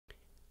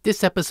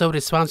This episode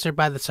is sponsored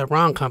by the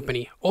Sarong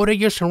Company. Order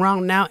your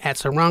Sarong now at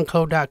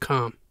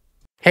sarongco.com.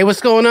 Hey, what's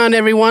going on,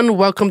 everyone?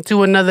 Welcome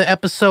to another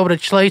episode of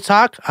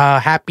ChluyTalk.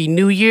 Happy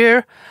New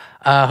Year.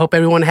 Hope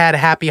everyone had a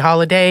happy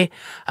holiday.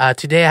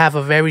 Today I have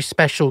a very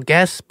special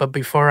guest, but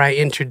before I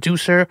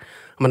introduce her,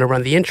 I'm going to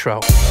run the intro.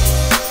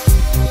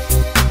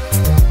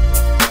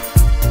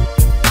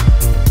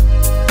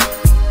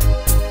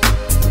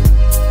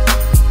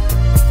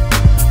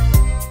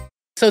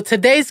 So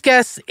today's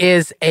guest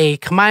is a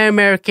Khmer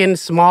American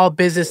small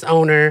business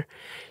owner.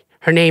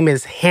 Her name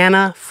is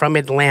Hannah from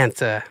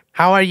Atlanta.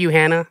 How are you,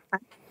 Hannah?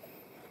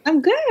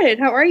 I'm good.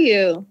 How are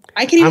you?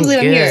 I can't even believe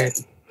I'm here.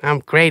 I'm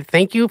great.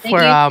 Thank you for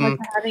having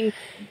me.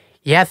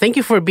 Yeah, thank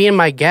you for being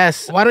my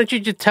guest. Why don't you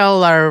just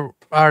tell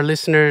our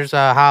listeners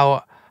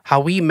how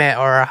we met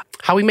or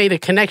how we made a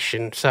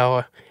connection?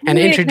 And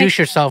introduce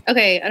yourself.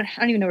 Okay, I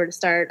don't even know where to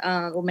start.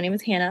 Well, my name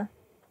is Hannah.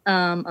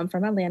 I'm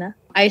from Atlanta.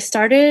 I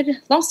started,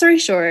 long story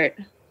short,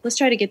 let's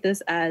try to get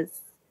this as,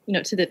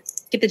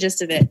 get the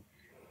gist of it.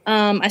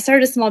 I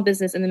started a small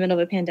business in the middle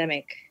of a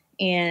pandemic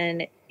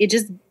and it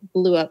just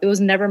blew up. It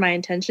was never my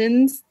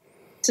intentions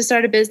to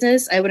start a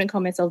business. I wouldn't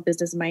call myself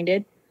business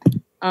minded.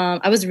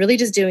 I was really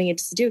just doing it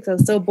just to do it because I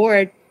was so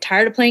bored,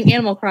 tired of playing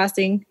Animal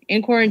Crossing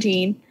in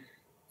quarantine.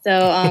 So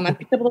I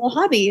picked up a little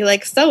hobby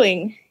like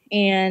sewing,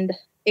 and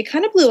it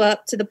kind of blew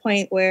up to the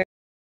point where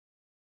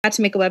I had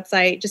to make a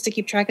website just to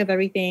keep track of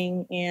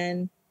everything.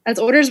 And as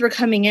orders were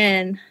coming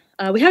in,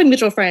 we have a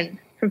mutual friend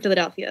from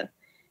Philadelphia,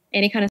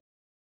 and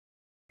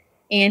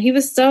he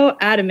was so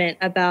adamant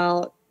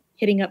about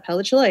hitting up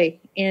Hella Chluy.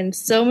 And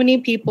so many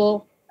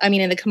people, in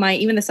the Khmer,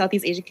 even the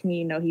Southeast Asian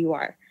community know who you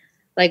are.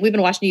 Like, we've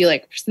been watching you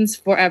since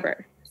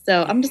forever.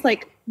 So I'm just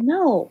like,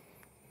 no,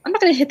 I'm not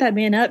going to hit that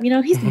man up.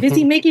 He's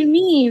busy making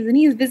memes and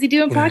he's busy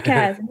doing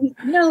podcasts. And he's,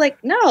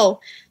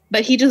 no.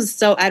 But he just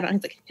so adamant.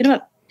 He's like, hit him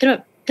up.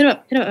 And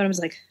I was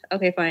like,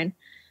 okay, fine.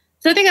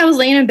 So I think I was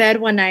laying in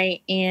bed one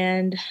night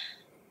and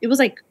it was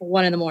like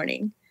 1 a.m.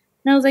 And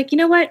I was like, you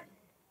know what?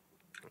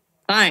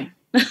 Fine.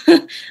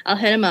 I'll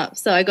hit him up.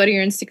 So I go to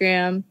your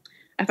Instagram.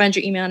 I find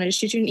your email and I just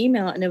shoot you an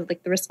email. And it was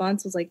the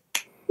response was like,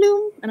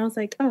 bloom. And I was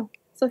like, oh.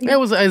 So it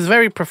was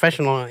very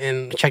professional,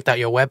 and checked out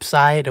your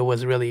website. It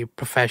was really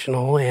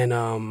professional,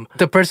 and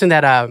the person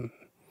that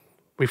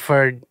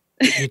referred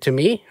you to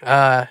me,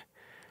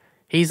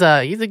 he's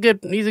a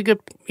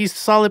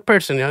solid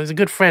person. He's a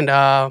good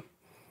friend.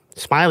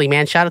 Smiley,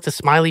 man, shout out to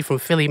Smiley from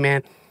Philly,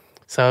 man.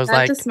 So I was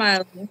to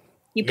Smiley,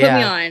 you put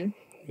me on.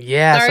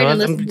 Yeah, so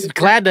I'm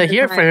glad to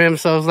hear from him.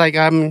 So I was like,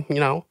 a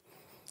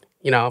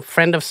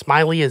friend of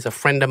Smiley is a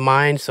friend of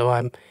mine. So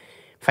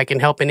if I can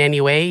help in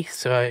any way,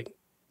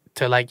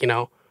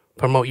 to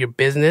promote your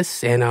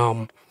business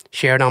and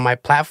share it on my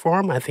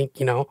platform, I think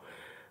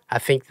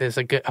there's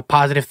a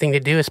positive thing to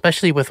do,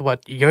 especially with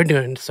what you're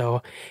doing.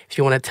 So if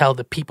you want to tell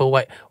the people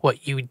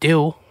what you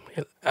do,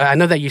 I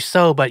know that you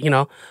sew, but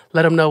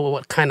let them know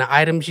what kind of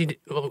items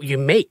you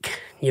make.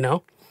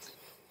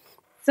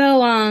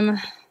 So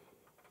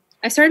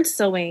I started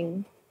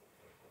sewing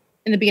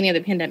in the beginning of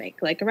the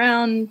pandemic, like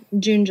around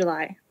June,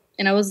 July,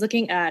 and I was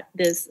looking at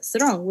this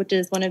sarong, which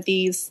is one of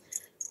these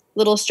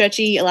little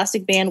stretchy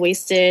elastic band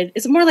waisted.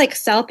 It's more like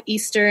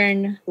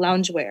Southeastern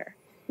loungewear.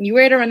 You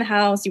wear it around the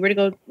house. You wear to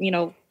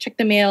go, check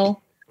the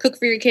mail, cook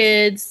for your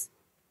kids,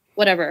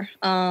 whatever.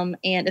 And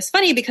it's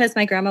funny because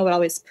my grandma would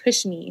always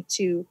push me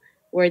to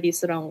wear these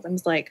sarongs. I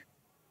was like,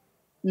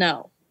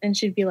 no. And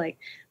she'd be like,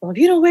 well, if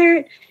you don't wear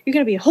it, you're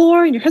going to be a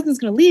whore and your husband's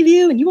going to leave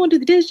you and you won't do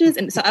the dishes.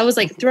 And so I was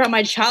like, throughout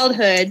my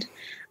childhood,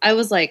 I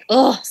was like,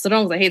 oh,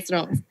 sarongs. I hate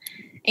sarongs.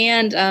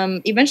 And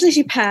eventually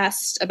she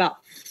passed about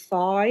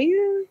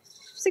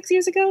 6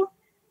 years ago,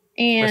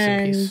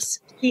 and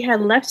he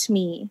had left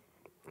me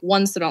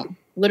one sarong,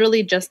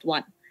 literally just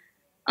one,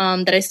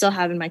 that I still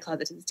have in my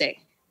closet to this day.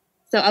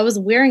 So I was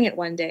wearing it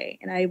one day,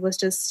 and I was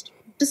just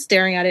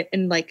staring at it,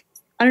 and I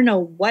don't know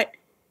what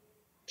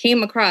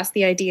came across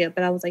the idea,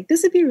 but I was like,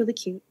 this would be really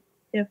cute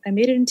if I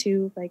made it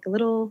into a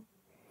little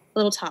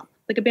top,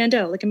 like a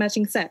bandeau, like a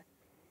matching set.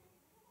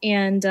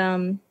 And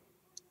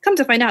come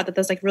to find out that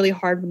that's really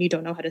hard when you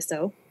don't know how to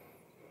sew.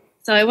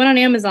 So I went on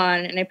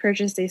Amazon and I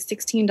purchased a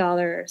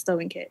 $16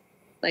 sewing kit,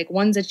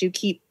 ones that you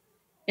keep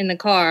in the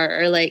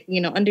car or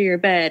under your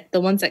bed,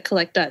 the ones that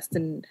collect dust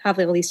and have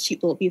all these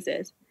cheap little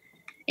pieces.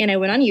 And I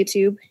went on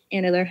YouTube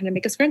and I learned how to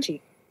make a scrunchie.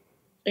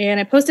 And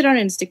I posted on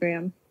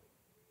Instagram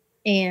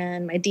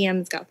and my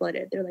DMs got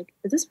flooded. They're like,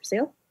 is this for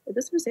sale? Is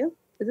this for sale?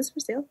 Is this for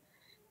sale?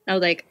 And I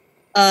was like,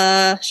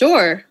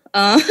 sure.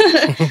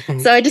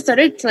 So I just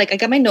started to I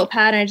got my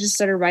notepad and I just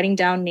started writing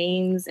down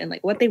names and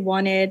what they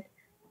wanted.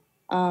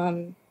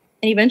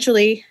 And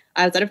eventually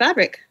I was out of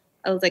fabric.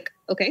 I was like,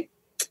 okay,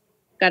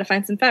 got to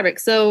find some fabric.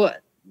 So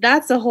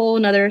that's a whole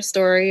nother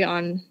story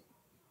on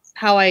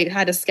how I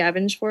had to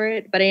scavenge for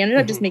it. But I ended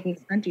up just making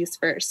scrunchies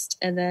first.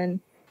 And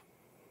then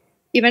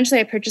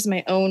eventually I purchased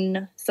my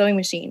own sewing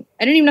machine.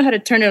 I didn't even know how to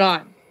turn it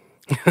on.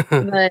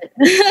 but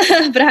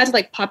I had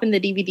to pop in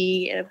the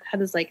DVD. It had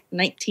this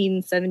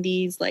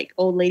 1970s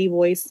old lady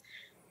voice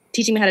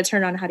teaching me how to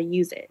turn it on, how to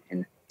use it,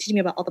 and teaching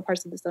me about all the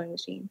parts of the sewing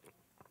machine.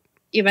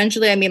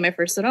 eventually I made my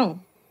first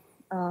sarong.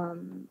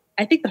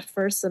 I think the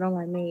first sarong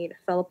I made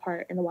fell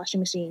apart in the washing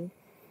machine.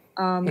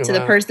 To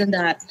the person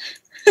that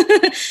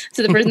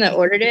to the person that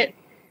ordered it,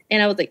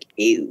 and I was like,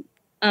 ew.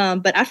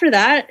 But after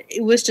that,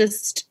 it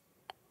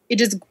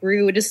just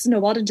grew. It just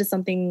snowballed into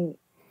something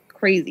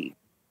crazy.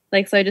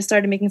 Like, so I just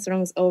started making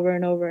sarongs over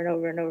and over and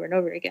over and over and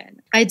over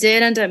again. I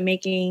did end up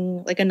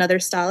making like another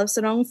style of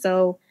sarong.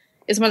 So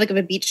it's more like of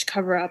a beach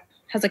cover up.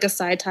 Has like a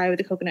side tie with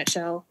a coconut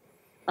shell.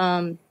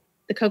 The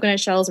coconut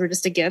shells were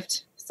just a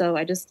gift. So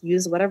I just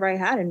used whatever I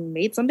had and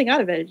made something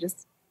out of it.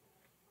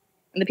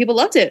 And the people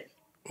loved it.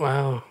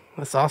 Wow.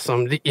 That's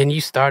awesome. And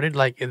you started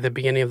like at the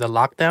beginning of the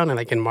lockdown and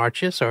like in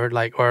Marches or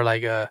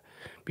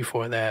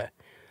before that?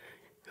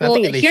 I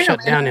think they shut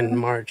down in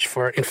March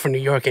for New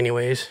York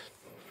anyways.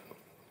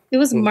 It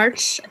was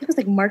March. I think it was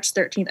like March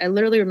 13th. I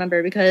literally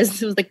remember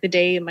because it was like the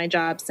day my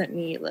job sent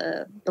me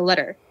the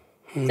letter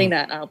saying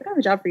that we don't have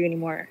a job for you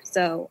anymore.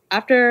 So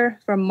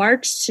from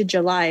March to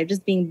July,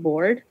 just being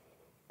bored,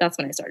 that's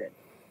when I started.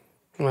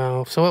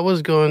 Wow. So what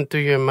was going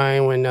through your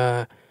mind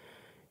when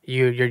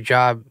your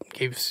job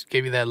gave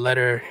you that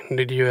letter?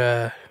 Did you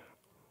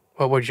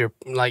what was your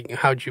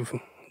how'd you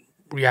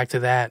react to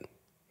that?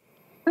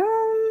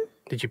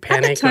 Did you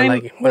panic or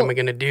what am I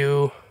gonna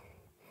do?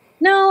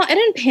 No, I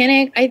didn't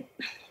panic.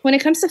 When it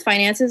comes to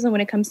finances and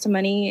when it comes to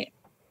money,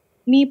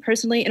 me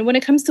personally, and when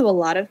it comes to a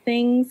lot of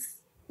things,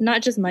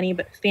 not just money,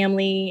 but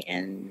family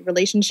and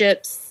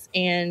relationships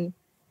and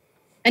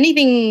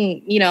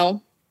anything,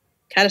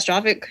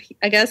 catastrophic,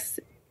 I guess,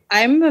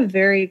 I'm a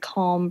very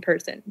calm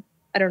person.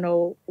 I don't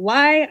know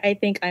why. I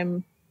think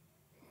I'm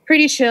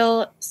pretty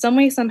chill. Some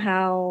way,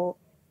 somehow,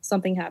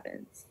 something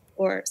happens.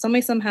 Or some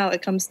way, somehow,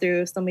 it comes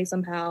through. Some way,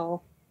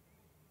 somehow,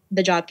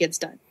 the job gets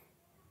done.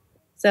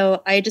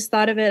 So I just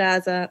thought of it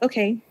as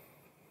okay,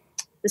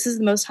 this is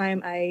the most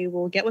time I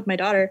will get with my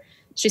daughter.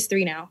 She's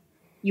 3 now.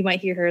 You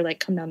might hear her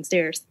come down the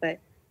stairs. But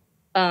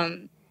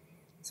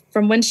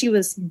from when she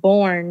was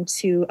born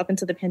to up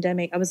until the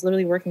pandemic, I was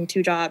literally working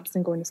 2 jobs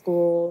and going to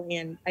school.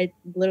 And I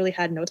literally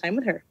had no time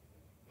with her.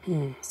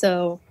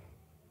 So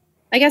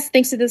I guess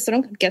thanks to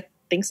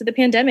the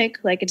pandemic,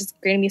 it just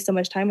granted me so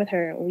much time with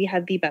her. We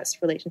have the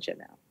best relationship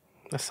now.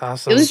 That's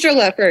awesome. It was a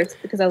struggle at first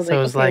because I was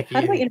how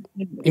do I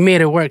you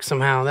made it work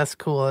somehow. That's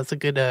cool. That's a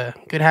good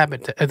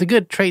habit. It's a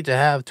good trait to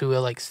have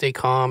to stay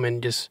calm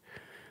and just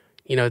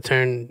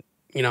turn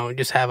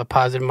just have a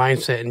positive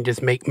mindset and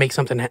just make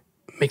something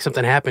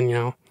happen.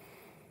 So,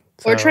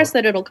 or trust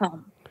that it'll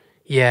come.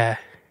 Yeah.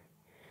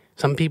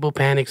 Some people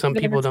panic. Some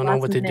people don't know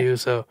what to do.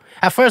 So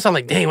at first I'm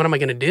like, dang, what am I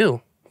going to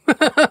do?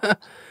 I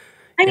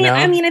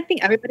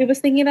think everybody was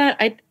thinking that.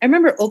 I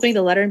remember opening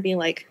the letter and being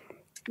like,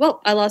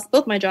 well, I lost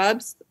both my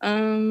jobs.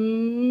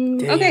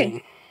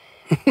 Okay.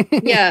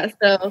 Yeah.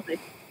 So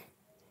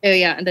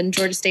and then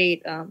Georgia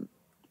State,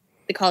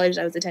 the college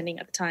I was attending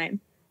at the time,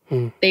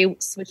 they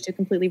switched to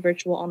completely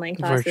virtual online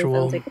classes. I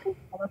was like, okay,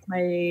 I lost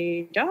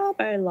my job.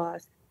 I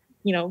lost,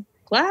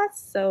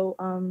 class. So,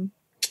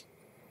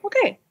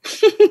 okay.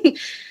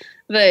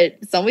 But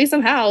some way,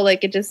 somehow,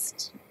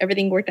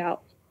 everything worked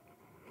out.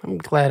 I'm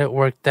glad it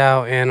worked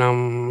out, and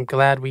I'm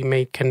glad we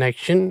made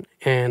connection.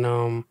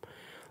 And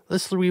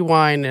let's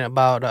rewind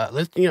about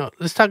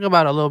let's talk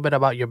about a little bit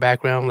about your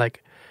background,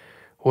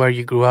 where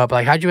you grew up,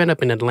 how'd you end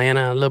up in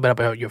Atlanta? A little bit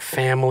about your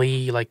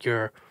family, how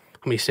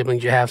many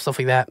siblings you have, stuff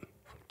like that.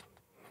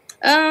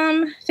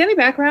 Family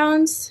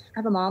backgrounds. I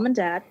have a mom and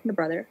dad and a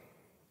brother.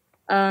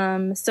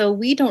 So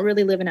we don't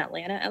really live in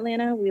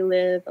Atlanta. We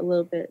live a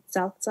little bit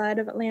south side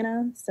of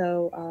Atlanta.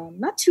 So,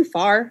 not too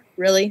far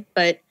really,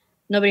 but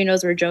nobody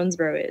knows where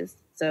Jonesboro is.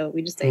 So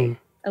we just say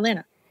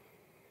Atlanta.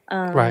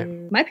 Right.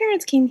 My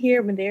parents came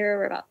here when they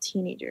were about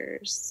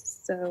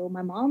teenagers. So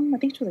my mom, I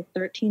think she was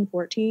 13,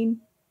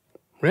 14.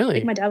 Really? I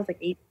think my dad was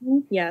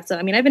 18. Yeah. So,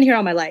 I've been here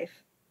all my life.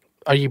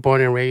 Are you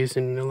born and raised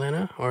in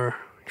Atlanta or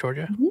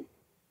Georgia?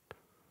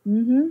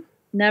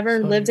 Never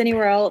lived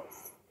anywhere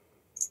else.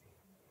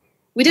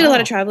 We did a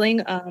lot of traveling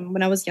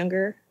when I was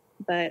younger,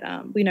 but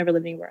we never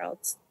lived anywhere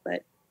else.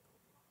 But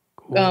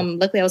cool.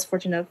 Luckily, I was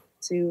fortunate enough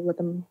to let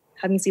them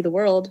have me see the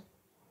world.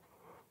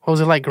 What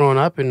was it like growing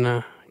up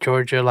in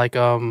Georgia?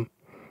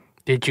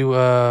 Did you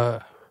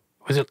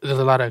there's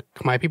a lot of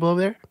Khmer people over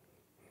there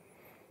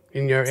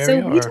in your area?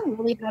 So we don't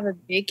really have a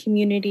big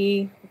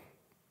community.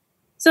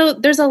 So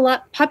there's a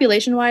lot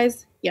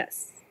population-wise,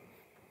 yes,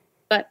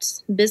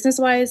 but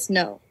business-wise,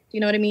 no. Do you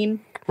know what I mean?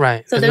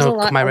 Right. So there's a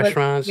lot Khmer of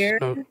restaurants. Here.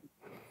 No.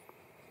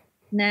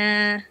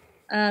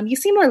 Nah. You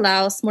see more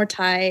Laos, more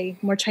Thai,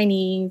 more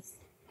Chinese,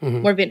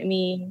 more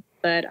Vietnamese,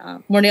 but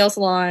more nail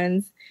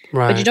salons.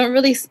 Right. But you don't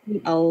really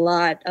see a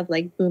lot of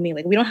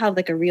booming. We don't have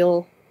a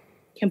real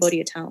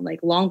Cambodia town.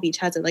 Long Beach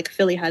has it.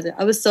 Philly has it.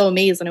 I was so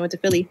amazed when I went to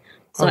Philly.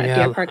 So at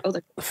FDR Park, I was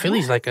like,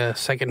 Philly's like a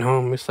second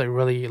home. It's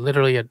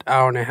literally an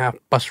hour and a half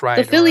bus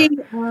ride. So Philly,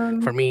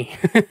 for me.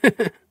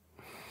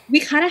 We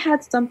kind of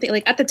had something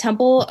at the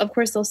temple. Of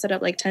course, they'll set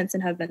up tents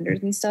and have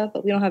vendors and stuff,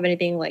 but we don't have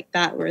anything like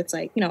that where it's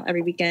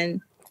every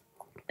weekend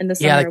in the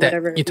summer or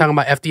whatever. You're talking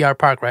about FDR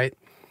Park, right?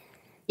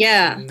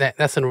 Yeah,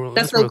 That's a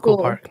real cool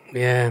park.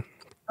 Yeah.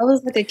 I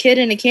was like a kid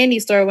in a candy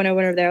store when I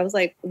went over there. I was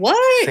like,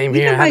 what? Same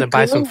here. I had to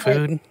buy some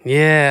food.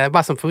 Yeah, I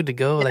bought some food to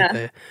go, like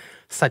the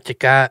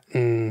sachakat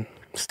and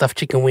stuffed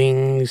chicken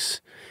wings.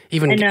 I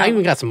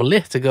even got some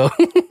lih to go.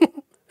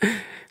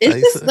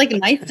 It's just like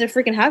nice to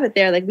freaking have it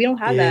there. Like we don't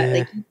have that.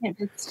 Like you can't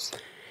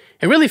just...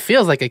 It really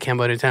feels like a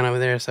Cambodia town over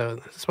there. So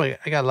that's why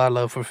I got a lot of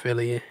love for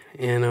Philly.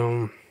 And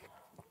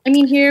I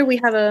mean, here we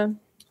have a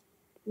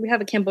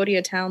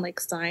Cambodia town like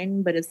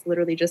sign, but it's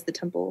literally just the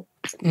temple.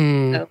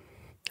 So.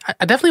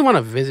 I definitely want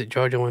to visit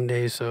Georgia one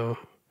day. So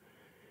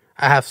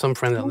I have some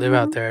friends that live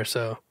out there.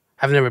 So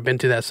I've never been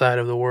to that side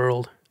of the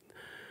world.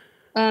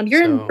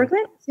 You're in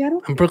Brooklyn,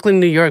 Seattle? I'm Brooklyn,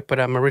 New York, but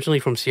I'm originally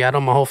from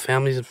Seattle. My whole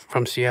family's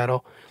from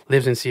Seattle,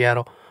 lives in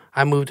Seattle.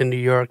 I moved to New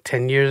York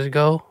 10 years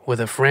ago with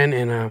a friend,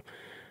 and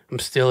I'm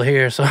still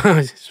here. So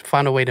I just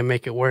found a way to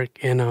make it work.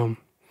 And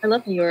I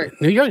love New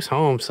York. New York's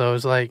home, so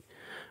it's like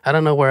I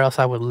don't know where else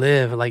I would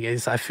live. Like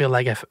I feel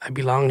like I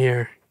belong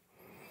here.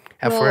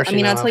 First, I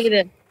mean, I'll tell you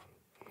that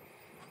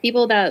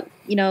people that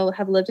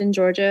have lived in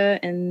Georgia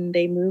and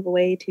they move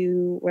away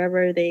to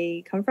wherever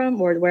they come from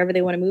or wherever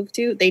they want to move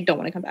to, they don't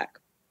want to come back.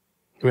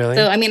 Really?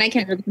 So I mean, I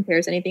can't really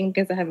compare to anything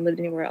because I haven't lived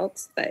anywhere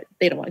else, but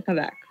they don't want to come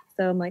back.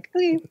 So I'm like,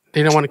 okay.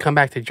 They don't want to come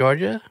back to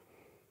Georgia?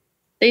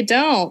 They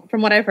don't,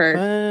 from what I've heard.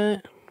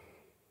 What?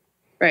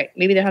 Right.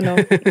 Maybe they have no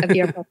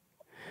FDR.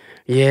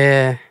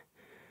 Yeah.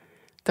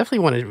 Definitely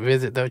want to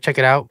visit though. Check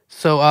it out.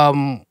 So,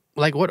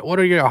 like, what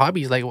are your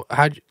hobbies? Like,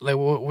 what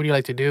do you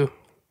like to do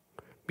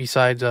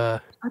besides Do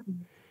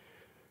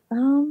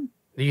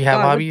you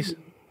have hobbies?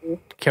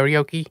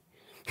 Karaoke?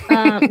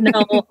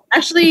 No,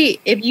 actually,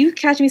 if you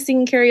catch me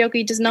singing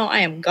karaoke, just know I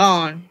am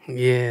gone.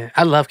 Yeah,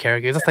 I love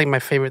karaoke. That's like my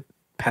favorite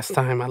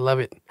pastime. I love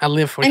it. I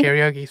live for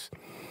karaoke.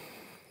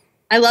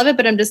 I love it,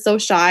 but I'm just so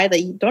shy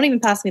that you don't even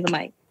pass me the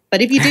mic.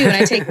 But if you do, and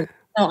I take it,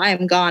 no, I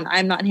am gone.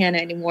 I'm not Hannah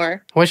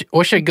anymore.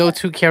 What's your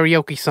go-to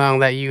karaoke song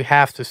that you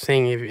have to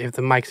sing if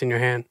the mic's in your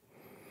hand?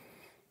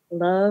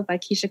 Love by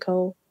Keisha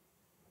Cole.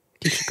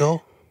 Keisha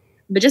Cole?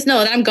 But just know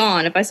that I'm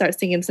gone if I start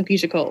singing some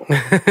Keisha Cole.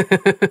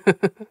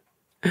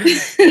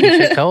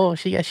 Keisha Cole,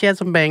 she had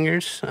some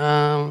bangers.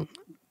 I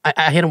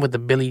hit him with the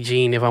Billie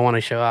Jean if I want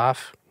to show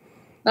off.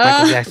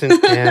 Michael Jackson,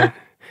 yeah.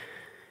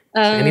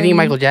 So anything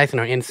Michael Jackson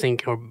or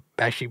NSYNC or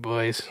Backstreet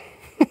Boys.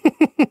 I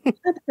don't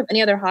think of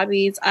any other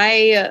hobbies.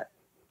 I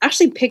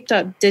actually picked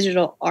up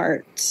digital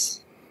art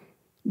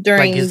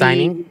during like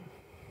designing.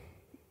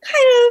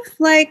 Kind of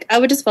like I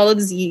would just follow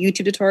these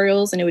YouTube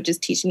tutorials, and it would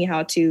just teach me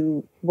how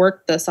to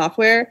work the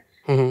software.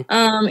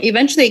 Mm-hmm.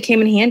 Eventually, it came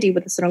in handy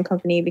with the Sarong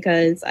company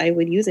because I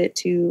would use it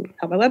to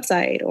help my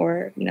website,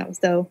 or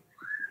so.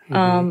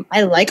 Mm-hmm.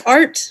 I like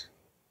art.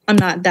 I'm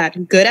not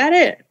that good at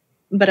it,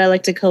 but I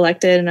like to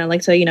collect it, and I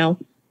like to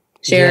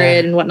share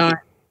it and whatnot,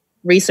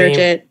 research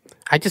it.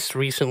 I just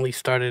recently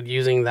started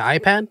using the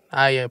iPad.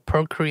 I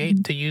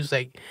Procreate to use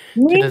to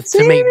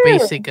make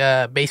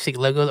basic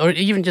logos or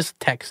even just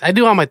text. I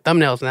do all my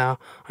thumbnails now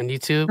on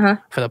YouTube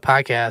for the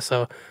podcast.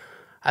 So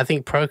I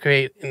think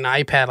Procreate and the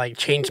iPad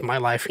changed my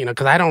life,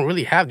 because I don't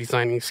really have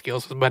designing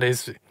skills, but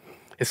it's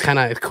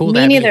cool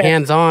to be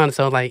hands on.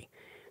 So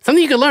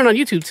something you can learn on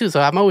YouTube too. So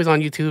I'm always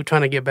on YouTube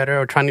trying to get better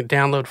or trying to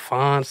download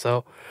fonts.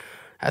 So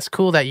that's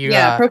cool that you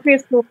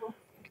Procreate's cool.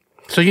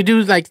 So you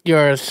do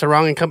your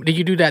Sarong and Company? Did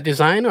you do that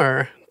design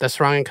or the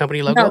Sarong and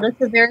Company logo? No,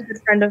 that's a very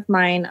good friend of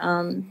mine.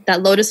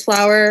 That lotus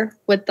flower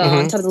with the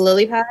on top of the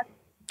lily pad.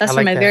 That's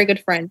from my very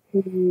good friend.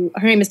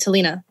 Her name is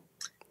Talina.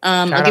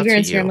 I'll give you her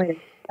Instagram later.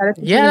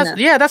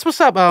 Yeah, that's what's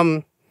up.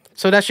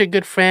 So that's your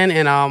good friend,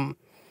 and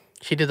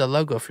she did the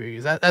logo for you.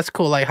 That's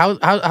cool.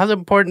 How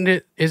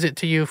important is it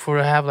to you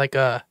to have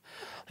a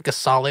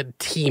solid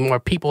team or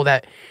people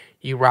that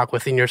you rock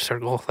with in your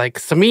circle?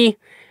 To me,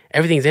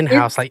 everything's in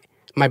house.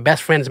 My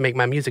best friends make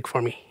my music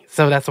for me.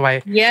 So that's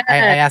why I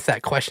asked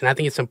that question. I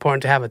think it's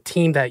important to have a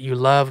team that you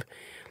love,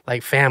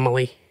 like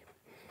family.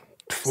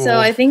 So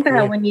I think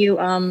that when you,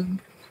 I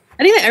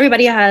think that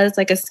everybody has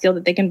a skill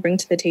that they can bring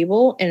to the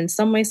table, and in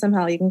some way,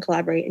 somehow you can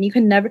collaborate. And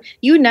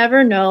you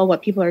never know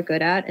what people are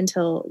good at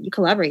until you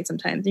collaborate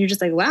sometimes. And you're just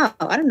like, wow,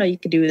 I didn't know you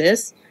could do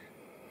this.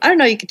 I don't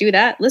know you could do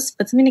that. Let's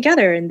put something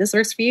together, and this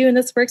works for you, and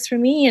this works for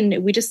me,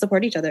 and we just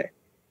support each other.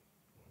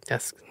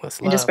 That's what's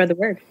love. And just spread the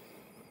word.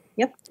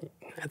 Yep.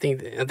 I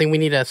think we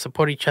need to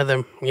support each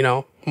other,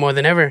 more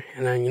than ever.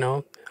 And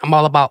I'm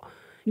all about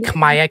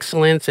Khmer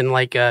excellence and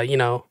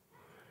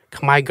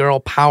Khmer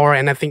girl power.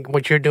 And I think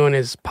what you're doing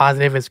is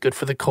positive. It's good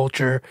for the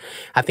culture.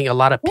 I think a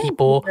lot of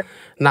people,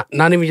 not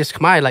even just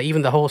Khmer,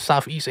 even the whole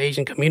Southeast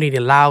Asian community,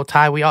 Lao,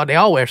 Thai, they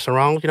all wear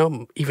sarong.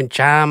 Even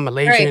Cham,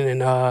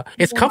 Malaysian, and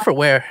it's comfort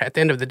wear at the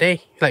end of the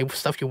day,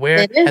 stuff you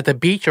wear at the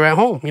beach or at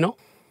home.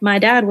 My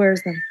dad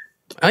wears them.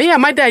 Oh yeah,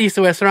 my dad used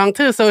to wear sarong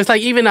too. So it's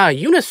even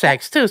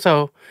unisex too.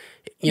 So.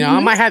 I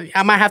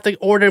might have to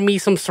order me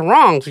some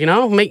sarongs,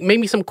 make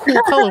me some cool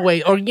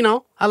colorway,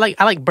 or I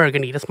like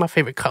burgundy. That's my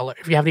favorite color.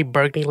 If you have any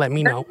burgundy, let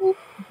me know.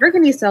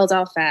 Burgundy sells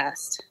out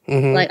fast.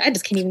 Mm-hmm. I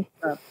just can't even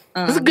keep up.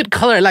 It's a good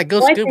color.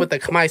 Goes good with the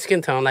Khmer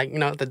skin tone.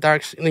 The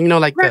darks.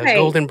 The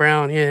golden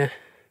brown. Yeah.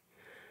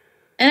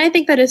 And I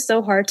think that is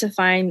so hard to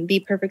find the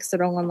perfect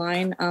sarong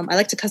online. I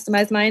like to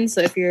customize mine.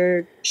 So if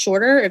you're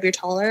shorter, if you're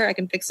taller, I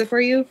can fix it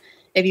for you.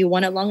 If you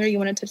want it longer, you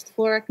want to touch the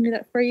floor, I can do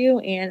that for you.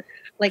 And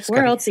like,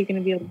 where else are you going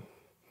to be able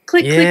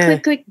to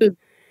click, boom.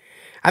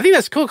 I think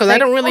that's cool because I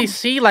don't really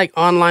see like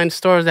online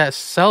stores that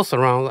sell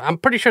sarong. I'm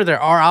pretty sure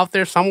there are out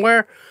there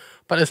somewhere,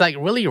 but it's like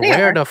really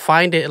rare to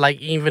find it like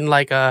even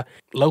like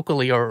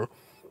locally or...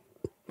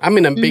 I'm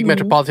in a big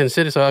metropolitan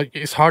city, so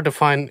it's hard to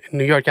find in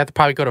New York. You have to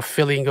probably go to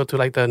Philly and go to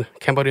like the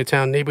Cambodia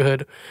Town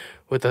neighborhood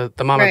with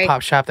the mom and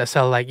pop shop that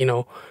sell like,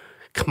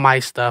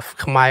 khmer stuff,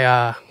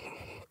 khmer,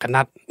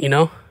 kanat,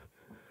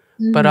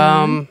 But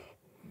I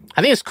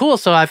think it's cool.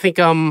 So I think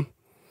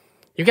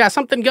you got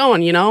something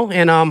going,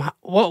 And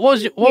what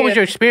was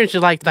your experience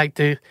like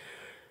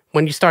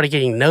when you started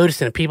getting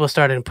noticed and people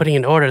started putting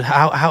in orders?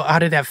 How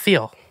did that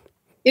feel?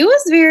 It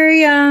was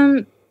very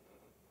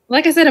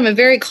like I said, I'm a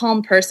very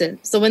calm person.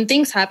 So when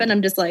things happen,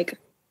 I'm just like,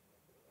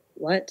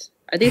 what?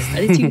 Are these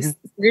two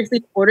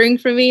seriously ordering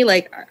from me?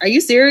 Like, are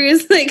you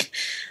serious? Like,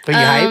 were you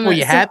hype? Were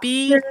you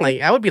happy? Like,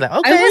 I would be like,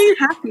 okay, I was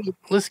happy.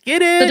 Let's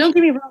get it. So don't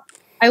get me wrong.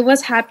 I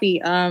was happy.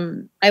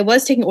 I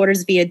was taking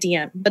orders via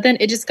DM, but then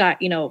it just got,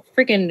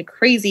 freaking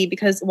crazy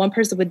because one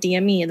person would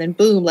DM me and then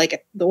boom,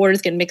 like the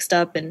orders get mixed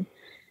up and,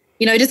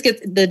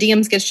 the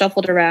DMs get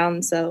shuffled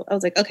around. So I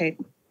was like, okay,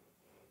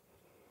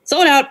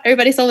 sold out.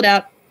 Everybody sold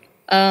out.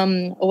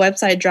 A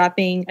website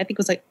dropping, I think it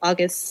was like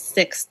August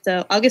 6th.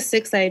 So August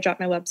 6th, I dropped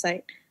my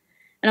website.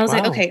 And I was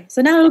like, okay,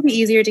 so now it'll be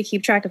easier to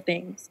keep track of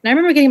things. And I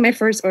remember getting my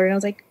first order and I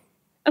was like,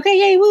 okay,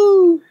 yay,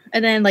 woo.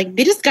 And then like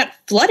they just got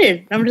flooded.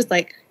 And I'm just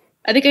like,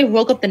 I think I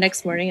woke up the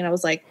next morning and I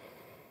was like,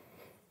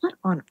 what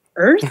on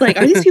earth? Like,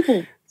 are these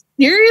people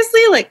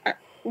seriously? Like,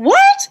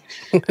 what?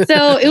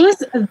 So it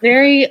was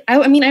I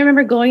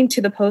remember going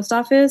to the post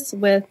office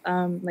with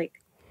like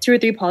 2 or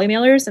 3 poly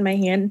mailers in my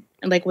hand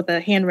and like with a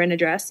handwritten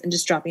address and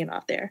just dropping it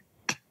off there.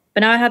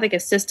 But now I have like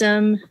a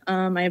system.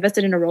 I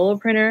invested in a roller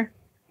printer.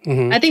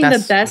 I think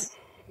the best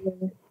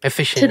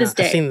efficient to this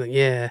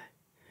day.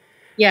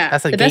 Yeah.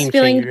 That's a the game best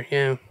feeling. changer.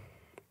 Yeah.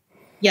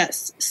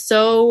 Yes.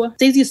 So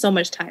saves you so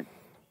much time.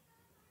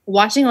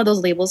 Watching all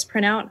those labels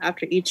print out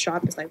after each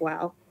drop is like,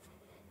 wow.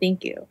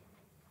 Thank you.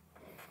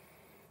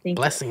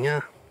 Blessing,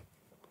 yeah.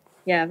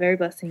 Yeah, very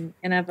blessing.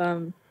 And I've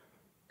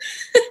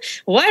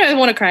why do I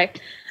want to cry?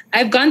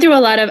 I've gone through a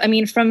lot of,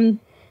 from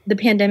the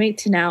pandemic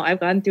to now, I've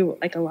gone through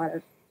like a lot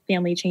of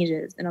family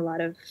changes and a lot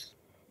of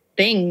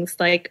things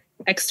like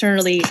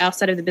externally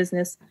outside of the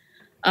business.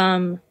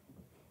 So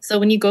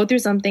when you go through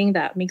something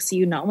that makes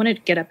you not want to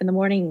get up in the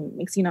morning,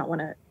 makes you not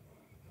want to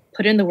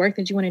put in the work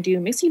that you want to do,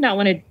 makes you not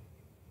want to,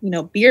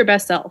 be your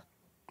best self,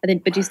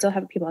 but you still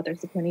have people out there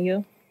supporting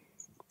you.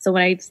 So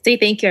when I say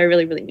thank you, I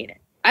really, really mean it.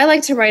 I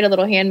like to write a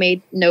little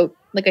handmade note,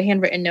 like a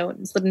handwritten note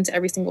and slip into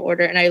every single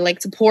order. And I like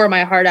to pour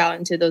my heart out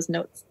into those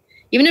notes.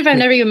 Even if I've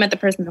never even met the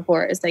person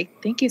before, it's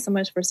like, thank you so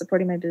much for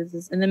supporting my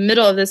business in the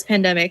middle of this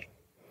pandemic,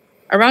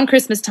 around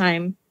Christmas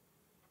time.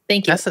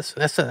 Thank you.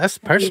 That's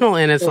personal,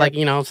 and it's like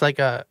it's like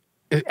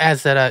it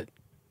adds that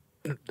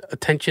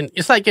attention.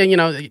 It's like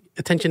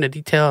attention to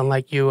detail, and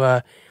like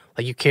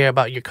you care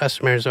about your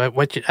customers. I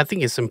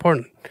think it's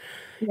important.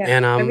 Yeah,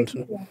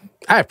 and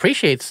I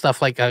appreciate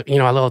stuff like a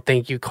little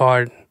thank you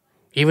card,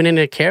 even in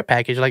a care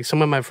package. Like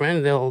some of my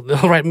friends, they'll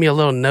write me a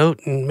little note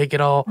and make it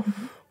all.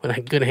 With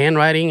like good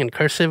handwriting and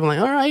cursive, I'm like,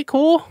 all right,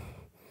 cool.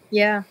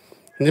 Yeah.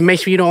 And it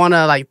makes you don't want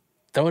to like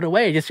throw it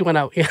away. Just you want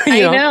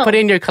to, put it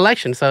in your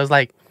collection. So it's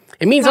like,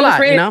 it means a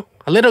lot, A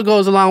little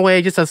goes a long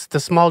way. Just the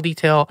small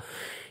detail,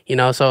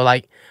 So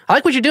like, I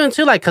like what you're doing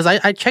too. Like, cause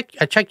I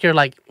checked your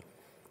like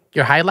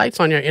your highlights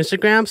on your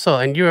Instagram. So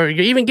and you're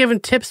even giving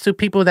tips to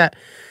people that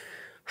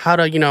how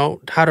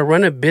to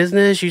run a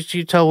business.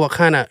 You tell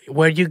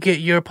where you get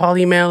your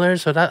poly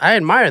mailers. So that I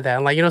admire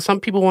that. Like, some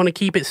people want to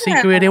keep it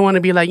secret. They want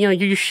to be like,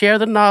 you share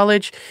the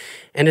knowledge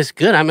and it's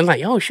good. I'm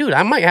like, oh shoot,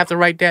 I might have to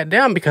write that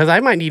down because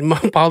I might need more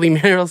poly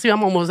mailers. See,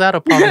 I'm almost out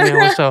of poly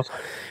mailers. So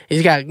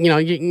you got,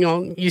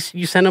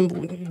 you send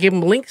them, give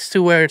them links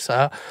to where it's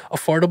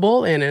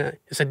affordable and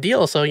it's a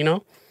deal.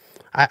 So,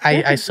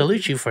 I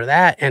salute you for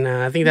that. And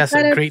I think that's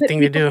a great thing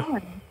to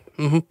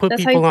do. Put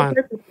people on.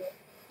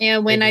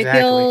 And when I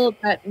feel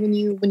that when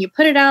you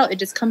put it out, it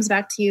just comes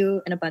back to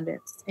you in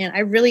abundance. And I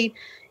really,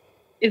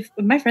 if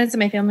my friends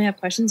and my family have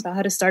questions about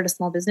how to start a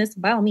small business,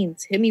 by all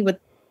means, hit me with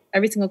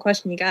every single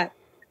question you got.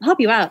 I'll help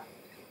you out.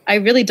 I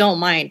really don't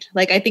mind.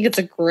 Like, I think it's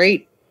a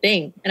great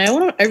thing. And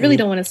I really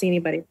don't want to see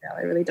anybody fail.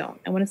 I really don't.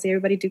 I want to see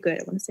everybody do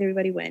good. I want to see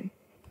everybody win.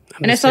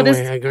 And I saw this.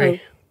 I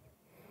agree.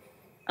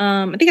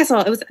 I think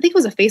it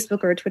was a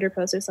Facebook or a Twitter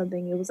post or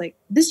something. It was like,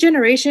 this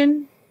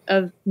generation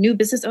of new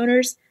business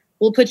owners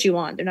will put you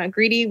on. They're not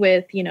greedy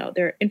with,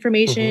 their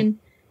information.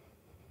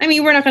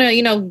 We're not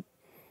going to,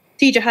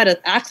 teach you how to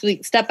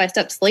actually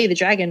step-by-step slay the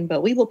dragon,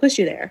 but we will push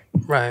you there.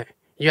 Right.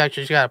 You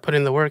actually just got to put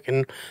in the work,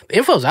 and the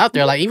info's out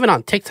there. Like, even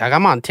on TikTok,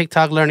 I'm on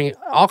TikTok learning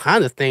all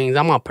kinds of things.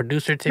 I'm on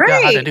producer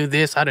TikTok, how to do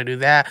this, how to do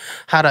that,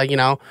 how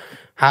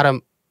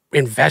to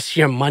invest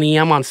your money.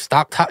 I'm on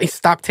stock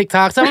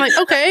TikTok. So I'm like,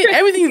 okay,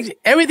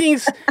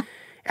 everything's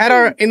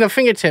in the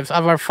fingertips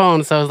of our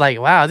phones. So I was like,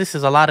 wow, this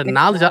is a lot of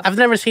knowledge. I've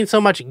never seen so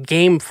much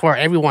game for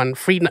everyone,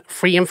 free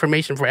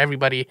information for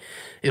everybody.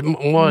 Is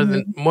more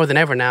than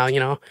ever now.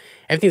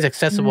 Everything's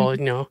accessible.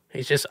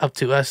 It's just up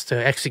to us to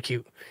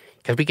execute,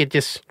 because we could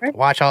just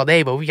watch all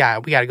day, but we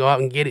got to go out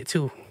and get it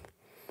too.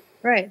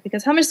 Right,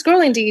 because how much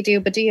scrolling do you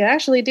do? But do you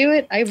actually do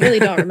it? I really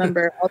don't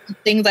remember all the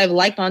things I've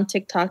liked on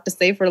TikTok to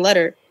save for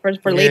later.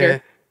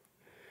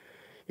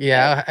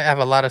 Yeah, I have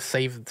a lot of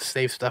save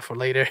stuff for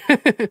later.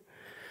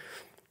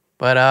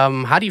 But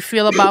how do you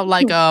feel about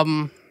like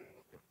the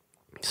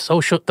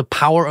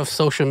power of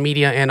social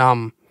media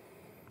and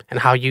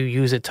how you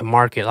use it to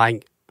market?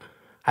 Like,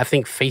 I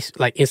think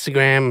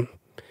Instagram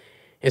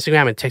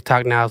and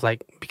TikTok now is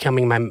like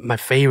becoming my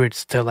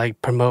favorites to like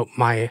promote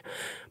my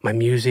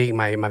music,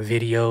 my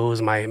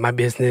videos, my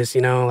business,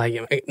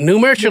 like new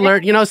merch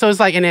alert, so it's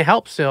like, and it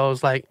helps. So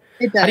it's like,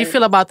 how do you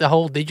feel about the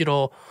whole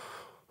digital,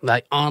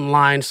 like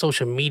online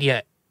social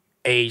media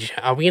age?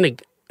 Are we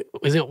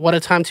is it what a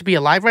time to be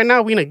alive right now?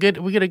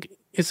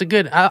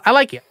 I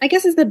like it. I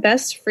guess it's the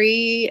best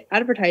free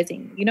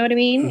advertising. You know what I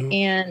mean? Mm-hmm.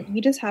 And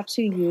you just have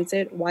to use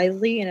it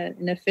wisely in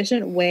an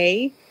efficient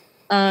way.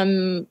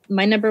 My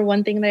number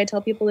one thing that I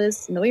tell people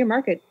is know your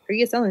market. Who are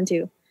you selling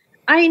to?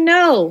 I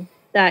know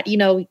that,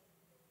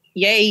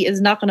 Yay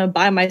is not going to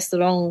buy my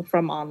sarong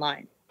from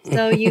online.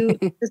 So you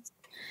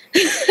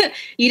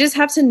you just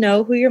have to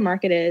know who your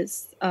market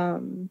is,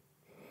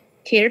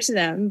 cater to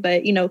them,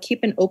 but,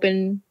 keep an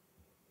open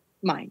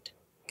mind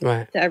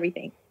to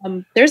everything.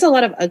 There's a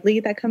lot of ugly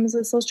that comes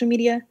with social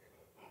media.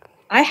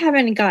 I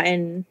haven't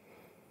gotten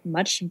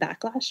much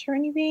backlash or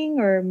anything,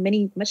 or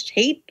much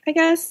hate, I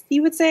guess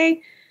you would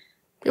say.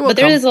 But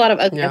there is a lot of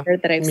ugly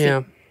that I've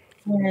seen.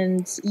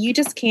 And you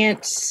just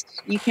can't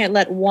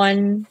let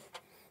one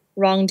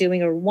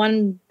wrongdoing or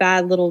one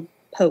bad little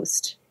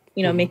post,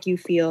 make you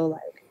feel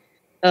like,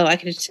 oh, I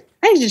could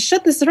just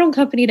shut this Sarong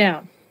company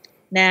down.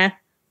 Nah,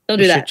 don't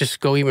do that. Should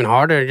just go even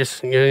harder.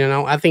 Just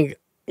I think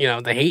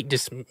the hate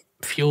just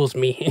fuels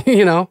me.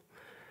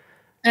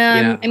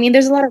 I mean,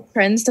 there's a lot of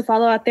trends to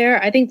follow out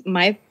there. I think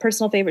my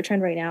personal favorite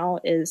trend right now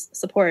is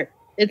support.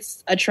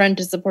 It's a trend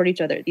to support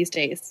each other these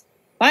days.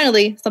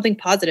 Finally, something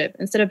positive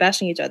instead of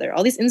bashing each other.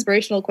 All these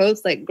inspirational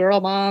quotes like "girl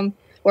mom"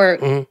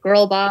 or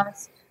 "girl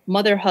boss,"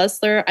 "mother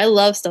hustler." I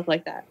love stuff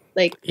like that.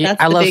 Like,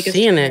 that's I love biggest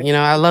seeing trend. it.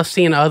 I love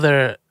seeing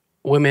other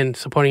women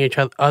supporting each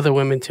other, other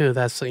women too.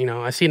 That's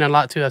I've seen a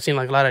lot too. I've seen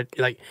like a lot of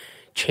like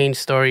change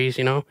stories.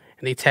 And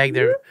they tag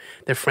their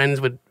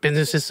friends with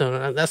businesses.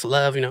 So that's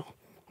love.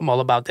 I'm all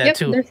about that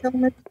too. There's so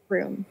much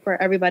room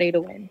for everybody to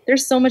win.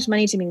 There's so much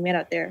money to be made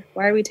out there.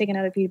 Why are we taking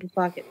out of people's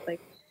pockets? Like,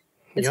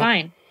 it's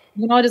fine.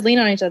 We can all just lean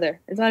on each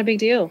other. It's not a big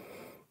deal.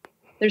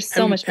 There's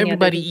so much money.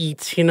 Everybody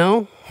eats,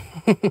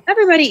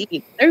 Everybody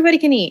eats. Everybody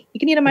can eat. You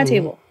can eat at my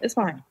table. It's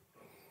fine.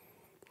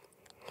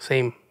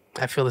 Same.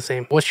 I feel the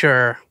same. What's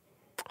your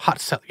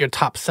your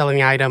top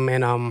selling item,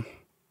 and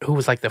who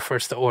was like the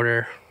first to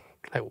order?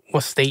 Like,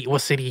 what state,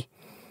 what city?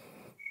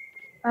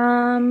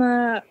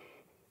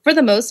 For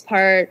the most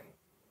part,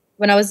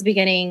 when I was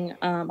beginning,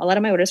 a lot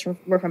of my orders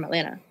were from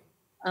Atlanta.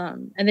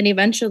 And then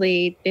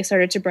eventually they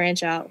started to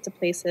branch out to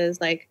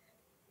places like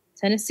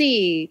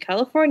Tennessee,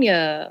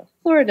 California,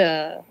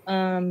 Florida,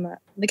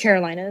 the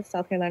Carolinas,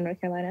 South Carolina, North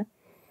Carolina,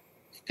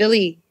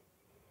 Philly.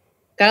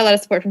 Got a lot of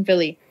support from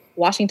Philly.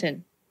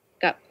 Washington.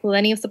 Got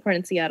plenty of support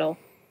in Seattle.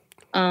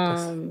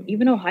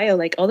 Even Ohio,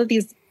 like all of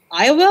these.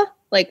 Iowa?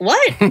 Like,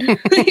 what?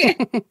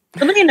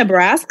 Somebody in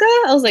Nebraska?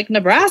 I was like,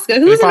 Nebraska?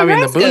 Who's in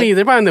Nebraska? In the boonies.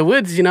 They're probably in the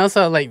woods,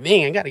 So like,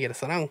 dang, I got to get a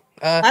sarong.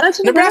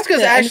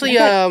 Nebraska's actually,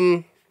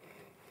 I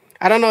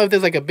don't know if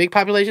there's like a big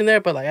population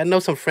there, but like I know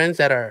some friends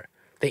that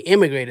they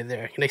immigrated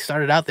there. They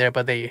started out there,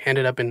 but they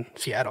ended up in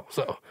Seattle.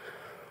 So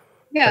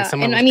yeah, like,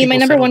 and I mean, my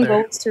number one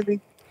goal is to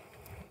reach.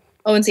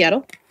 Oh, in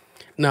Seattle?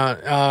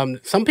 No,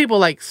 some people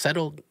like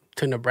settled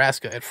to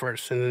Nebraska at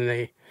first, and then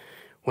they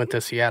went to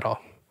Seattle.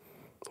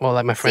 Well,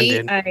 like my friend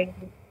did.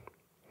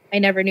 I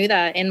never knew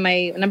that. And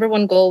my number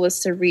one goal was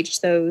to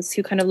reach those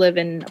who kind of live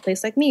in a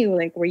place like me,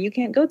 like where you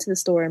can't go to the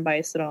store and buy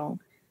a sarong.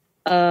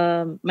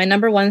 My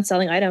number one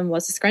selling item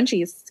was the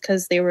scrunchies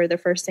because they were the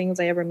first things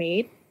I ever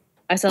made.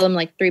 I sell them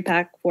like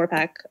 3-pack,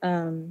 4-pack.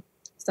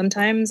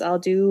 Sometimes I'll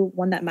do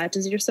one that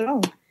matches your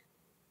sarong.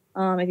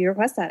 If you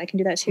request that, I can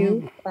do that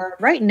too.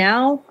 Right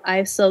now,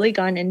 I've slowly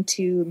gone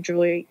into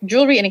jewelry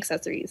and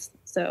accessories.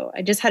 So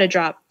I just had a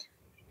drop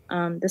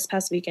this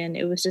past weekend.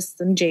 It was just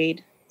some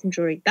jade, some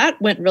jewelry.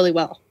 That went really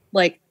well.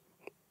 Like,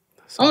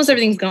 almost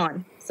everything's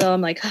gone. So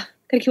I'm like, gotta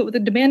keep up with the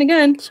demand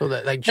again. So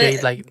that like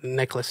jade, like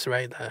necklace,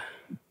 right?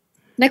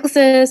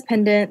 Necklaces,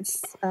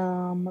 pendants,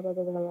 blah, blah, blah,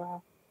 blah, blah.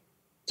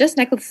 Just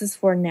necklaces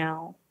for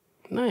now.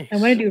 Nice. I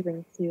want to do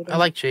rings too. I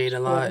like jade a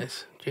lot.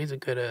 Jade's a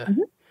good.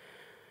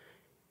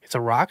 It's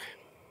a rock.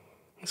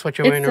 That's what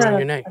you're wearing around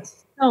your neck. A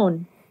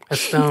stone. A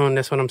stone.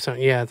 That's what I'm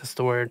saying. Yeah, that's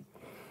the word.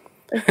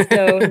 A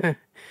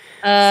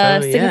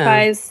stone.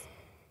 Signifies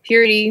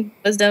purity,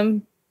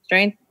 wisdom,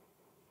 strength,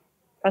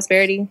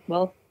 prosperity,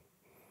 wealth.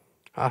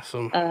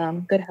 Awesome.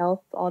 Good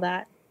health, all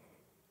that.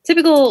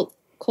 Typical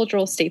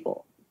cultural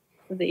staple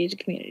of the Asian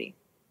community.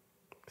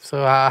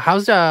 So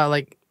how's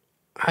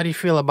how do you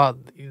feel about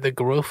the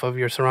growth of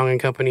your Sarong and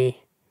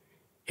Company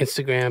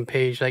Instagram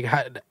page? Like,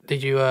 how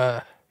did you?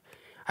 I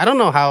don't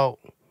know how.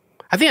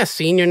 I think I've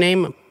seen your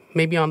name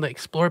maybe on the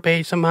Explore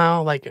page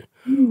somehow, like,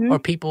 or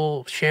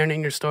people sharing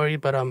in your story.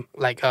 But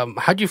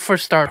how'd you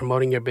first start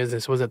promoting your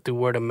business? Was it through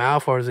word of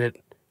mouth, or is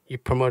it you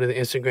promoted the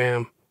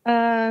Instagram?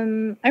 I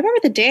remember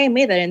the day I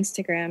made that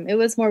Instagram. It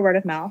was more word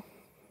of mouth.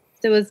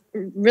 So it was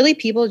really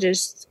people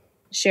just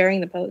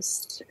sharing the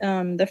post.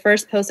 The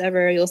first post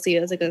ever you'll see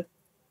is like a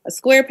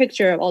square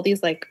picture of all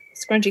these like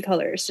scrunchy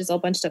colors just all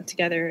bunched up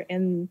together,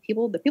 and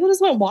the people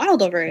just went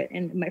wild over it,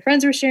 and my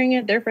friends were sharing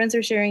it, their friends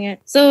were sharing it.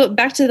 So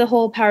back to the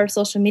whole power of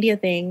social media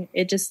thing,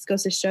 it just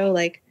goes to show,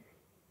 like,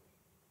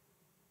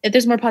 if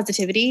there's more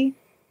positivity,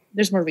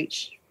 there's more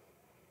reach.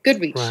 Good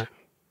reach. Right.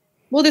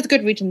 Well, there's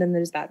good reach and then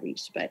there's bad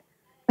reach, but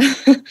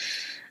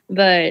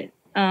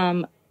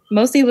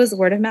mostly it was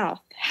word of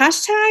mouth.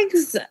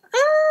 Hashtags,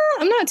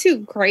 I'm not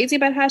too crazy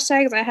about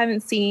hashtags. I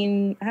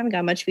haven't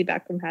got much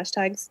feedback from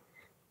hashtags.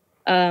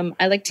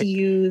 I like to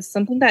use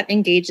something that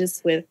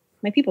engages with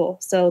my people.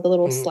 So the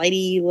little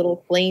slidey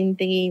little flame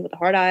thingy with the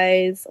heart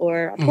eyes,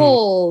 or a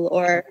poll,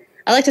 or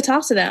I like to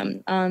talk to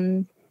them.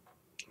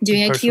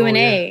 Doing a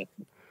Q&A.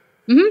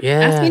 Yeah,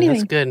 ask me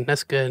anything.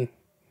 That's good.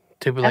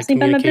 To Ask me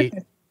about my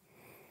business.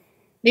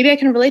 Maybe I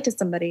can relate to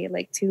somebody,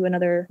 like to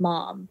another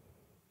mom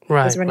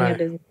who's running a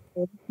business.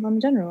 Or mom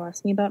in general.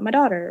 Ask me about my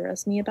daughter.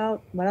 Ask me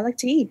about what I like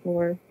to eat,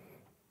 or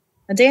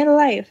a day in the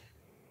life.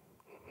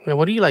 Yeah,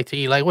 what do you like to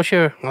eat? Like,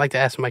 I like to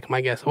ask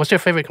my guest. What's your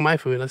favorite Khmer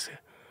food? That's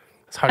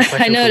a hard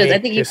question. I noticed. I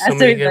think you asked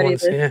everybody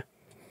this. Yeah.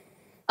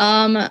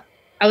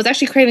 I was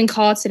actually craving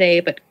caw today,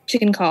 but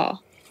chicken caw.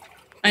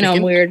 I know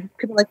I'm weird.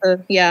 People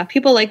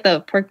like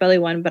the pork belly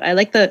one, but I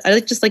like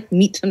just like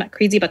meat. I'm not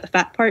crazy about the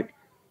fat part.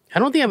 I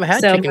don't think I've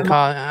had chicken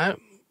caw.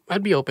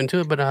 I'd be open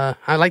to it, but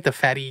I like the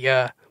fatty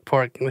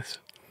pork.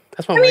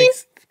 That's what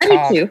makes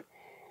caw.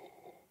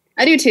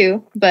 I do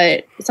too,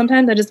 but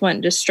sometimes I just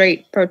want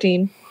straight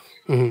protein.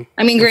 Mm-hmm.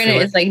 I mean,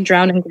 granted, it's like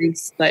drowned in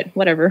grease, but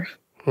whatever.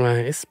 Right,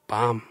 it's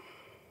bomb.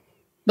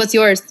 What's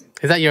yours?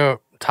 Is that your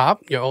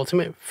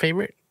ultimate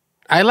favorite?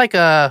 I like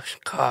God.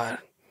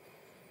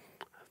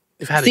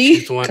 If I had to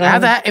choose one, if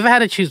I had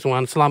to choose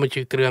one, salami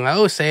chukrung. I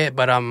always say it,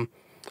 but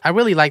I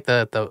really like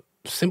the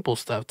simple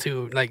stuff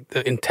too, like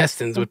the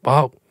intestines with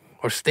bahok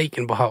or steak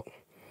and bahok.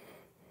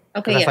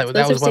 Okay,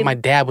 that was what my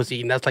dad was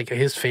eating. That's like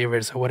his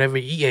favorite. So whatever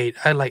he ate,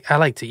 I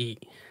like to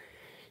eat.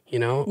 You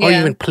know, or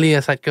even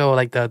plias, I'd go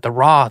like the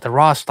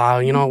raw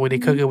style. You know, where they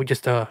cook it with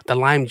just the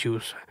lime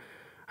juice.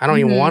 I don't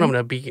even want them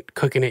to be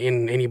cooking it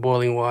in any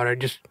boiling water.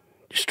 Just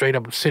straight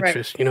up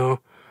citrus. Right. You know,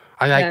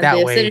 I like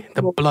that way.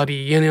 The bloody,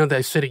 you know, the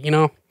acidic. You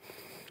know,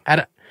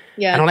 I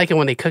don't like it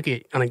when they cook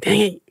it. I'm like, dang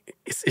it,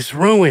 it's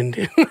ruined.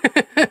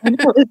 I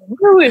know, it's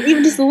ruined,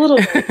 even just a little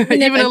bit.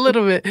 Even a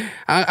little bit.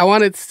 I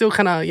want it still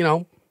kind of, you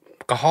know,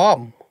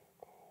 kaham.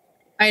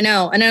 I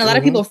know, and then a lot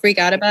of people freak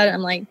out about it.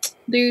 I'm like,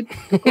 dude,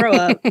 grow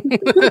up.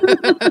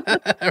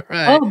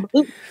 Right. Oh,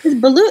 is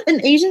balut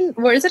an Asian,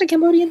 or is it a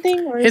Cambodian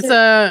thing? Or is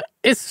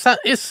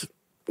it's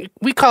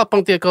we call it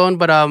pang tia kon,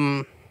 but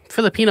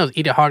Filipinos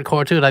eat it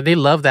hardcore too. Like they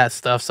love that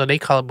stuff, so they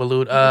call it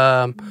balut.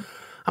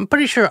 I'm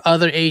pretty sure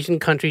other Asian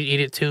countries eat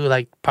it too,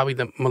 like probably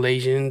the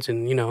Malaysians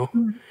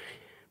and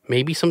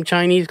maybe some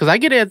Chinese. Because I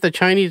get it at the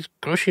Chinese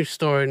grocery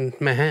store in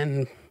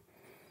Manhattan.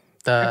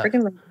 I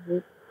freaking love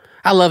balut.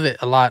 I love it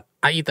a lot.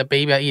 I eat the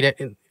baby. I eat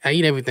it. I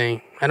eat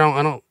everything. I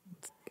don't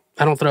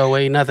throw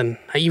away nothing.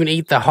 I even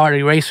eat the hard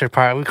eraser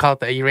part. We call it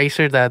the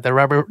eraser, the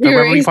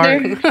rubbery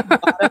part.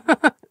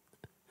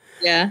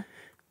 Yeah.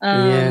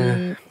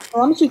 Salami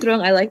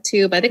chukrung I like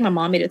too, but I think my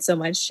mom ate it so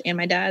much, and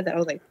my dad, that I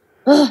was like,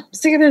 oh, I'm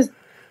sick of this.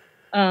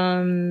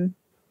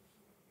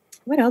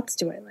 What else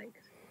do I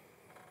like?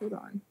 Hold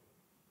on.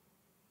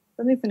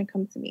 Something's gonna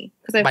come to me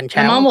because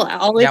my mom will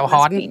always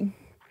ask me.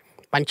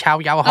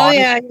 Oh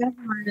yeah.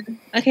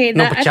 Okay,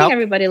 I think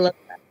everybody loves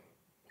that.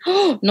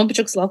 Oh,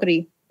 Nompachuk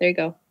slokari. There you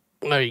go.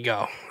 There you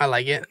go. I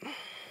like it.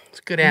 It's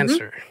a good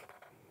answer.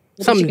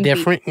 Something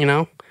different, you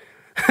know?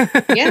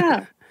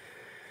 Yeah.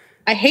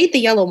 I hate the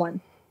yellow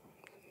one.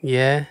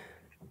 Yeah.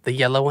 The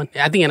yellow one?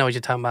 I think I know what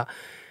you're talking about.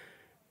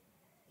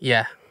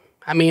 Yeah.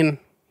 I mean,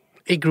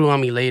 it grew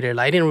on me later.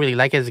 Like, I didn't really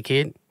like it as a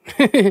kid.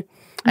 I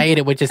ate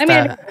it with just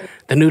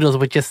the noodles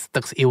with just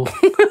the ew.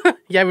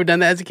 You ever done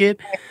that as a kid?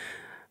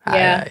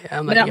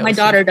 Yeah. My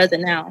daughter does it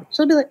now.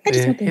 She'll be like, I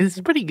just want this.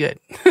 It's pretty good.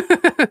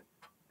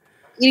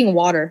 Eating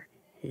water.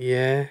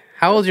 Yeah.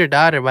 How old's your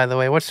daughter, by the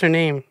way? What's her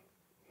name?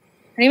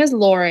 Her name is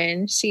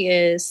Lauren. She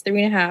is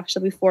 3.5.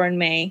 She'll be 4 in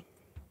May.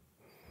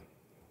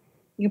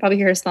 You can probably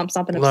hear her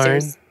stomping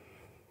upstairs.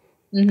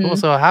 Mm-hmm. Cool.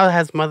 So how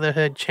has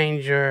motherhood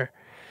changed your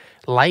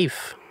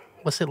life?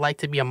 What's it like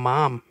to be a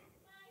mom?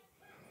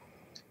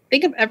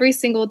 Think of every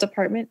single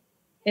department.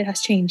 It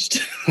has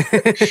changed.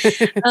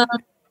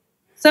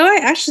 So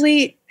I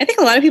think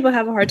a lot of people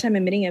have a hard time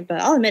admitting it,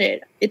 but I'll admit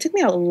it. It took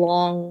me a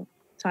long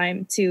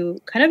time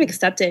to kind of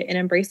accept it and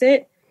embrace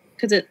it,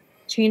 because it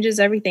changes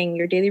everything,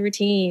 your daily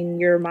routine,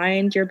 your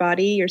mind, your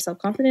body, your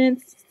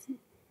self-confidence,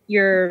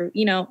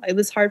 it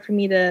was hard for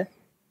me to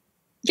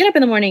get up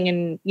in the morning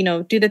and,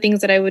 do the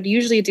things that I would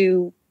usually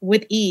do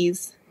with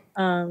ease.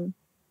 So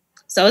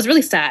I was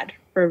really sad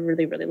for a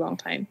really, really long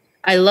time.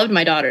 I loved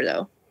my daughter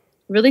though.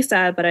 Really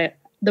sad, but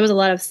there was a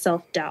lot of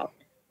self-doubt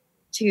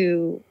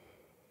to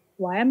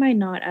why am I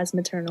not as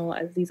maternal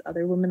as these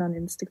other women on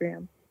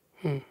Instagram?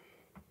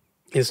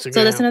 Instagram.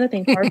 So that's another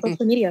thing. Power of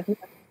social media.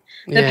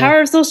 The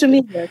power of social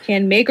media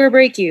can make or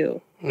break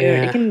you.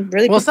 Yeah. It can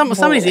really. Well, some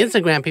of these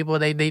Instagram people,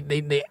 they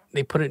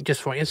put it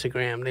just for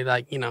Instagram. They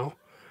like,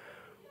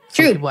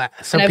 True.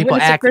 Some people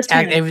act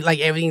like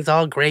everything's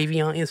all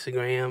gravy on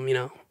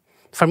Instagram.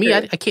 For me,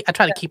 I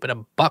try to keep it a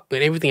buck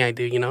with everything I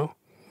do. Even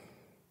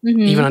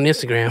on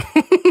Instagram.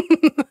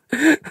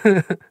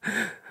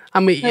 I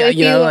mean,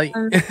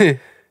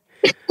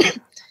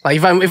 like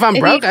if I'm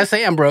broke, I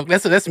say I'm broke.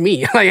 That's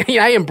me. Like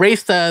I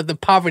embrace the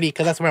poverty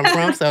because that's where I'm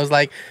from. So I was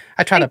like,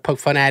 I try to poke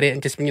fun at it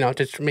and just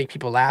make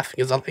people laugh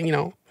because a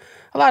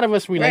lot of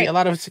us relate. Right. A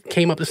lot of us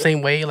came up the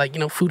same way. Like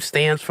food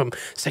stamps from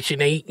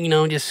Section 8.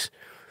 Just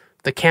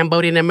the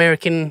Cambodian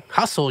American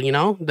hustle.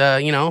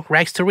 The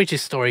rags to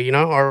riches story.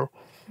 Or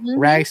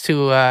rags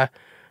to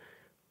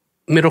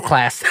middle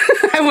class.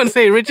 I wouldn't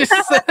say riches.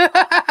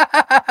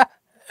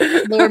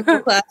 Lower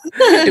middle class.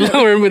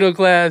 Lower middle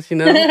class.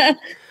 That's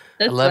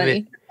I love funny.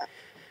 it.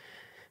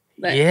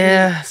 But,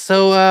 yeah.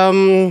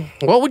 So,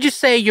 what would you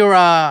say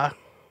your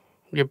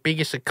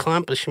biggest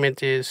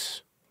accomplishment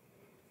is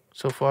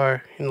so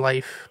far in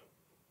life?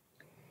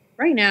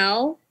 Right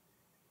now,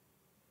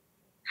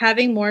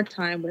 having more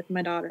time with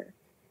my daughter.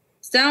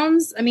 It's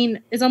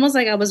almost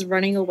like I was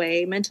running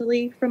away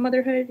mentally from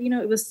motherhood.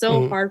 It was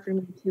so hard for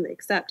me to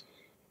accept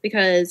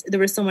because there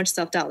was so much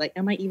self-doubt. Like,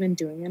 am I even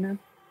doing enough?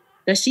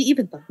 Does she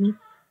even love me?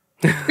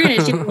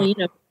 Granted, she was,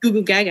 goo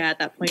goo gaga at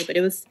that point, but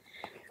it was,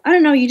 I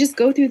don't know, you just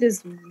go through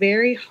this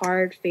very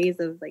hard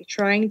phase of like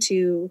trying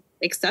to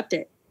accept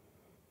it.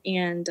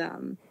 And,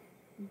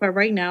 but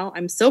right now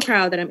I'm so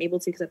proud that I'm able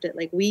to accept it.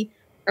 Like we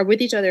are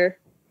with each other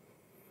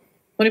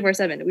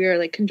 24/7. We are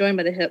like conjoined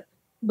by the hip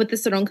with the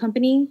Sarong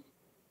company.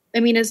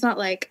 It's not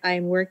like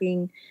I'm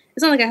working.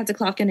 It's not like I have to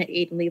clock in at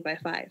 8 and leave by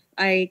 5.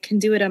 I can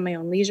do it at my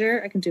own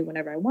leisure. I can do it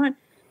whenever I want.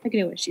 I can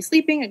do it when she's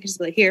sleeping. I can just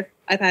be like, here,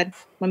 iPad,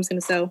 mom's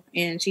going to sew.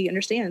 And she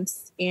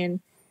understands.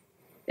 And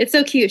it's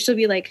so cute. She'll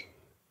be like,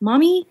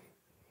 mommy's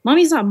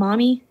not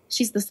mommy.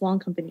 She's the Swong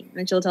company.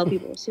 And she'll tell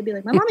people, she'll be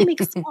like, my mommy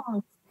makes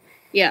swongs.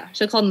 Yeah,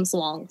 she'll call them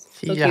swongs.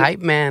 She's your hype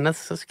man. That's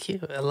so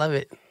cute. I love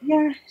it.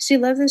 Yeah, she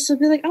loves it. She'll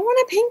be like, I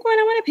want a pink one.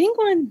 I want a pink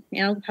one.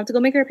 And I'll have to go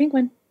make her a pink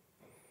one.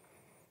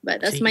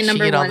 But that's my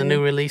number one. She get all the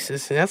new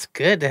releases. And that's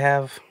good to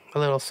have a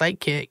little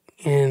sidekick.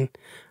 And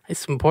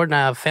it's important to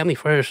have family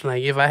first.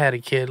 Like, if I had a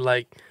kid,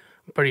 like,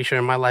 I'm pretty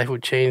sure my life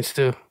would change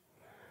too.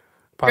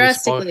 Probably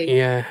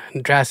drastically.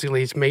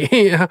 Drastically. It's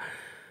me.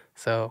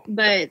 So.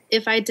 But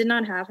if I did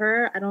not have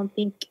her, I don't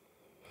think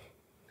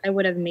I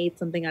would have made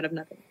something out of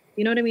nothing.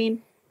 You know what I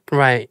mean?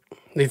 Right.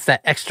 It's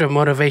that extra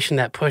motivation,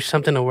 that push,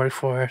 something to work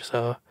for.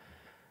 So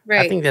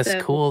I think that's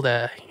cool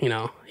to,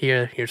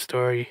 hear your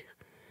story.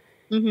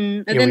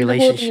 Mm-hmm. And then relationship.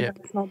 The whole thing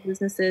about small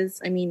businesses,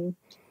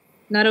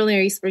 not only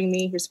are you supporting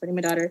me, you're supporting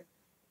my daughter.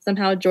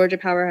 Somehow Georgia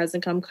Power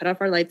hasn't come cut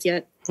off our lights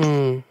yet.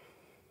 So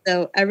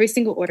every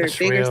single order, that's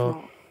big real. or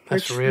small,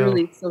 that's we're real.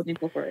 Really so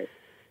thankful for it.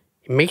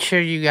 Make sure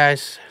you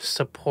guys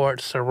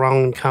support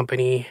Sarong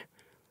Company.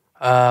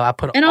 I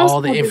put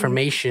all the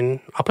information.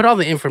 I'll put all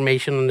the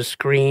information on the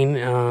screen.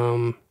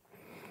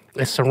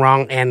 It's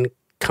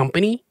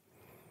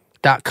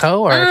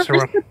sarongandcompany.co or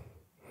Sarong.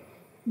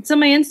 So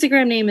my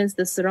Instagram name is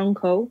the Sarong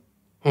Co.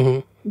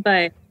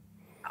 But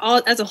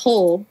as a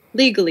whole,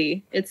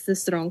 legally, it's the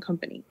Sarong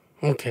Company.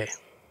 Okay,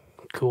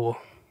 cool.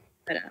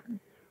 But,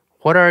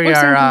 what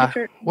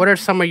are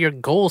some of your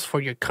goals for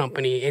your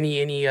company?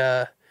 Any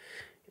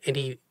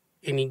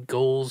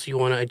goals you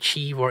want to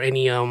achieve, or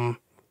any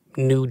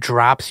new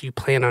drops you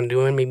plan on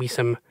doing? Maybe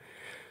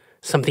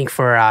something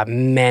for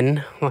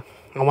men.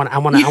 I want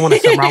a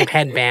sarong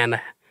headband. I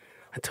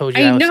told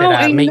you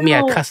make me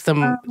a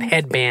custom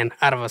headband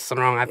out of a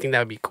sarong. I think that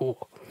would be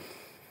cool.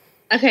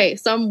 Okay,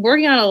 so I'm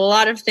working on a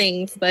lot of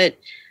things, but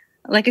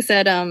like I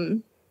said,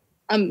 I'm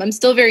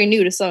still very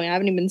new to sewing. I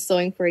haven't even been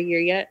sewing for a year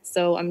yet,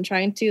 so I'm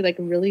trying to like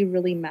really,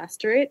 really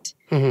master it.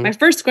 My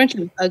first scrunchie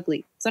was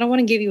ugly, so I don't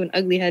want to give you an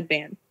ugly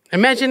headband.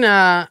 Imagine,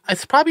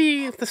 it's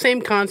probably the same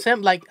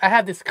concept. Like, I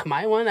have this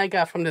khmer one I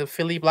got from the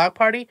Philly block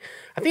party.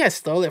 I think I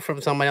stole it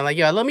from somebody. I'm like,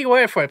 yo, let me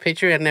wear it for a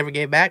picture and never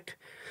gave back.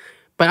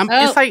 But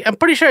I'm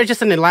pretty sure it's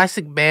just an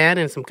elastic band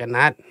and some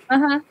kanat.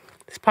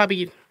 It's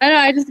probably, I know,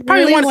 I just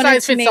probably really one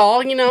size fits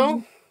all,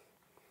 So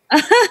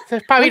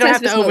probably don't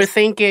have to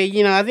overthink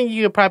it. I think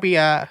you could probably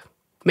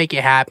make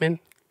it happen.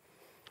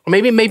 Or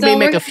maybe make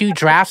a few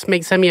drafts.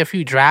 Send me a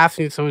few drafts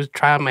so we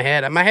try on my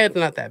head. My head's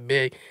not that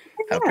big.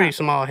 I have a pretty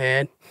small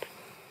head.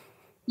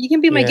 You can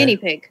be my guinea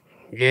pig.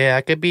 Yeah,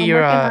 I could be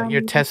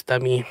your test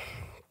dummy.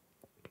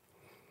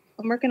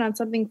 I'm working on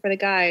something for the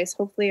guys.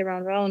 Hopefully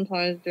around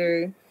Valentine's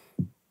Day.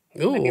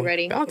 Ooh, get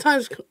ready.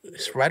 Valentine's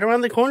is right around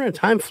the corner.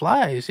 Time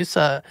flies. It's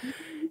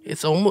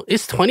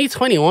It's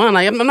 2021.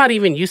 Like, I'm not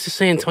even used to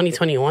saying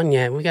 2021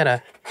 yet. We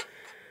gotta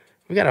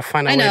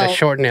find a way to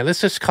shorten it. Let's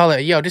just call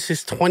it, this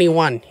is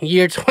 21,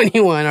 year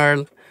 21, or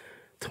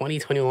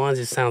 2021.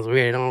 Just sounds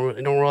weird.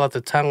 It don't roll off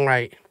the tongue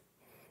right.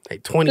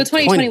 Like 2020. The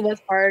 2020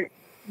 was hard.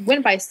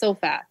 Went by so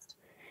fast.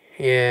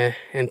 Yeah,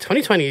 and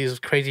 2020 is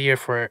a crazy year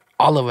for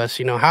all of us.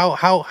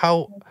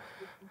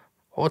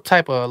 What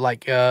type of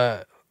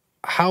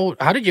how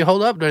did you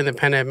hold up during the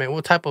pandemic?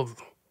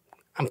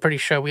 I'm pretty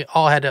sure we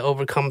all had to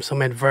overcome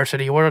some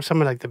adversity. What are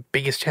some of the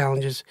biggest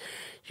challenges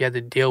you had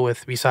to deal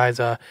with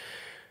besides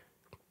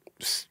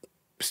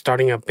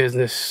starting a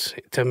business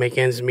to make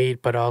ends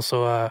meet, but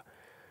also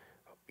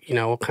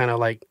what kind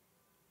of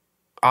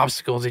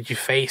obstacles did you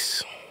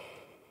face?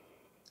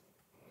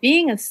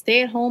 Being a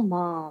stay-at-home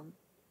mom.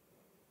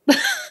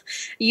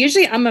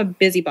 Usually I'm a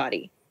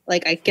busybody.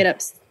 Like, I get up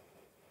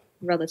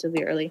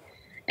relatively early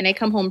and I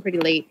come home pretty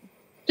late.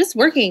 Just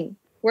working.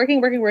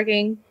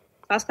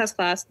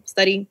 Class,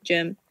 study,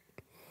 gym.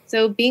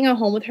 So being at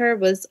home with her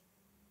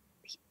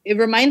it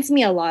reminds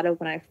me a lot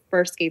of when I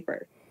first gave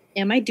birth.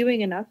 Am I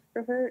doing enough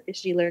for her? Is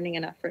she learning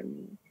enough from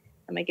me?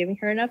 Am I giving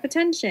her enough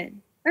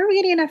attention? Are we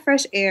getting enough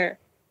fresh air?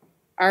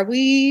 Are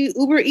we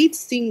Uber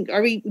Eating?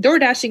 Are we door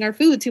dashing our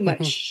food too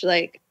much?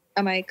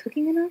 Am I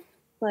cooking enough?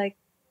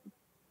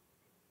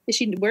 Is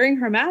she wearing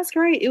her mask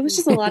right? It was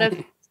just a lot of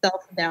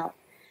self-doubt.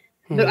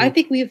 But I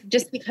think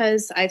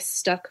because I've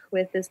stuck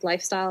with this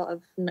lifestyle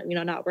of,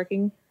 not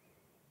working,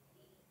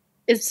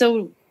 it's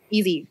so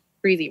breezy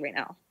right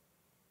now.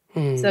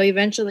 So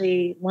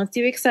eventually, once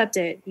you accept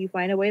it, you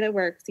find a way that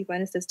works, you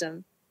find a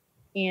system,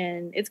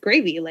 and it's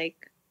gravy.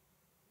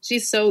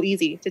 She's so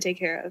easy to take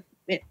care of.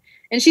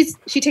 And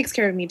she takes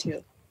care of me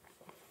too.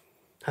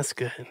 That's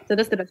good. So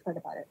that's the best part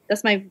about it.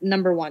 That's my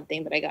number one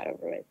thing that I got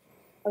over it.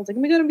 I was like,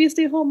 am I going to be a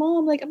stay-at-home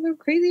mom? I'm going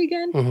crazy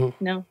again?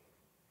 No.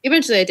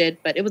 Eventually I did,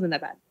 but it wasn't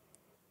that bad.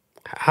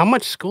 How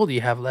much school do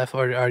you have left?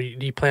 Or do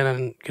you plan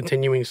on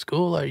continuing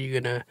school? Or are you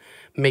going to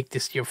make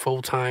this your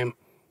full-time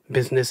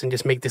business and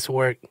just make this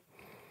work?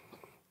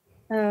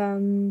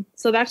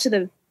 So back to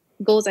the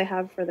goals I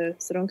have for the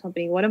Sarong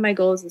company. One of my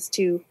goals is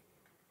to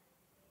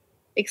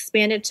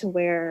expand it to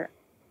where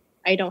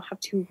I don't have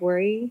to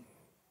worry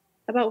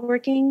about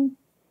working.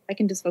 I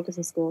can just focus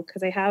on school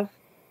because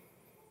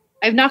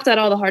I've knocked out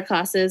all the hard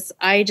classes.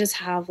 I just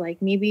have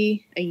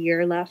maybe a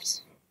year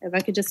left. If I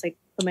could just put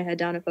my head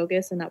down and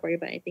focus and not worry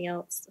about anything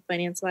else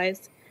finance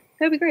wise,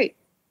 that'd be great.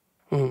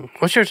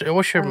 What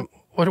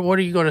are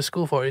you going to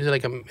school for? Is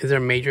it is there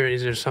a major?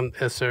 Is there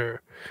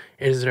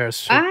a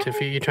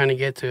certificate you're trying to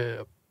get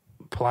to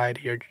apply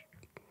to your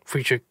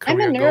future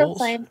career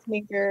goals? I'm a neuroscience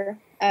major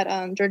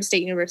at Georgia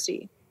State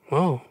University.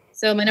 Whoa.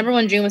 So my number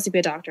one dream was to be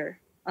a doctor.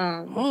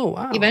 Oh,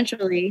 wow.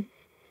 Eventually,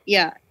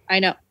 yeah, I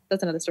know.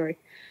 That's another story.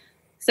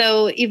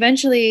 So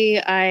eventually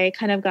I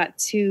kind of got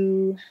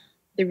to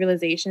the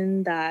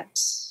realization that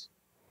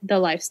the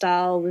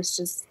lifestyle was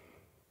just,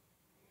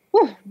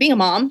 being a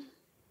mom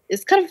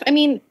is kind of,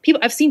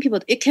 I've seen people,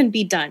 it can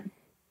be done,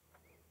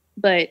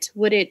 but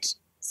would it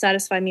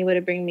satisfy me? Would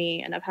it bring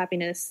me enough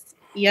happiness?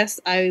 Yes,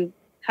 I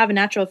have a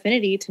natural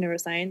affinity to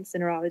neuroscience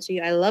and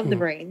neurology. I love the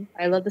brain.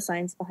 I love the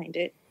science behind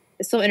it.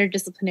 It's so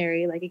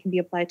interdisciplinary. It can be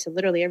applied to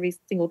literally every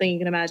single thing you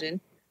can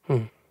imagine.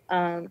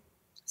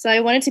 So I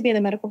wanted to be in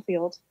the medical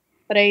field,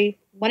 but I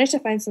wanted to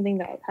find something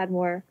that had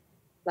more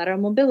lateral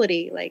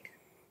mobility,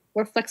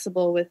 more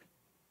flexible with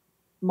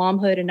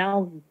momhood and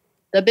now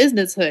the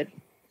businesshood.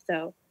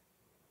 So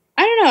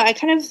I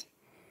don't know.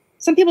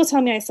 Some people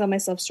tell me I sell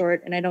myself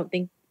short and I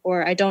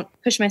don't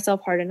push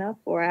myself hard enough,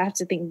 or I have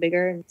to think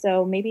bigger. And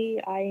so maybe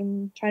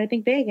I'm trying to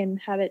think big and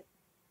have it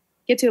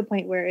get to a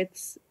point where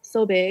it's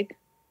so big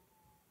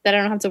that I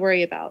don't have to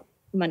worry about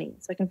money.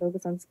 So I can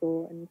focus on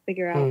school and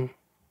figure out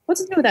what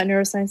to do with that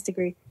neuroscience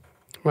degree.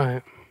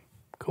 Right.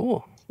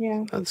 Cool.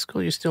 Yeah. That's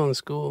cool. You're still in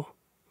school.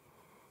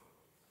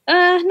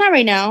 Not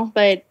right now,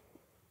 but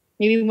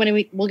maybe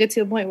when we'll get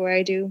to a point where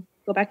I do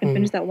go back and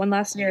finish that one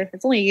last year.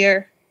 It's only a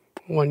year.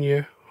 1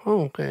 year.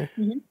 Oh, okay.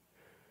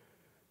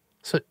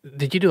 So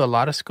did you do a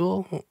lot of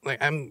school?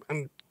 I'm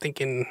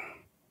thinking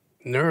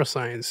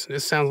neuroscience.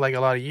 This sounds like a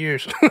lot of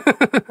years.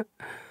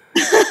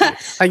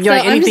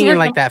 Anything in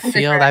that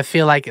field, I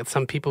feel like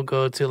some people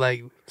go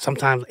to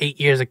sometimes 8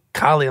 years of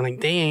college. I'm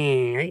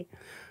dang, right?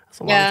 That's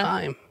a long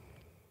time.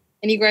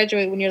 And you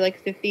graduate when you're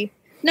 50.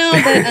 No,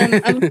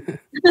 but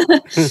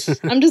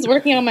I'm just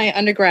working on my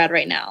undergrad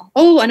right now.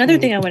 Oh, another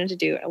thing I wanted to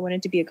do. I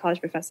wanted to be a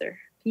college professor.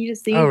 Can you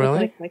just see? Oh,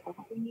 really? My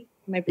coffee,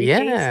 my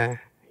briefcase? Yeah,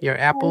 your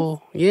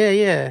Apple.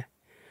 Yeah.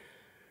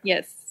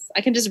 Yes,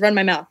 I can just run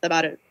my mouth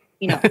about it.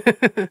 I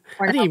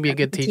think you'd be a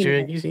good teacher.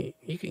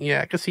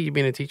 I can see you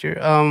being a teacher.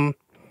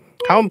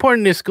 How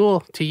important is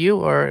school to you,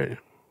 or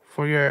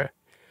for your?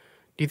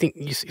 Do you think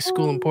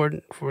school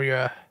important for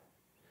your?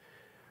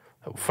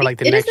 For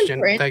the next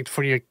gen,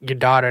 for your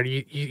daughter,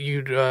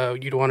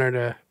 you'd want her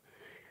to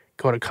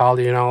go to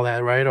college and all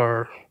that, right?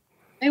 Or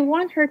I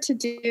want her to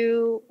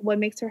do what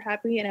makes her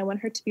happy, and I want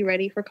her to be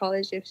ready for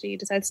college if she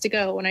decides to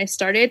go. When I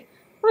started,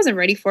 I wasn't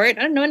ready for it.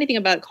 I don't know anything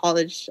about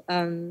college.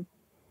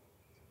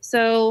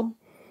 So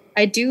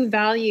I do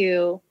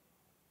value,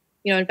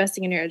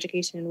 investing in your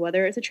education,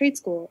 whether it's a trade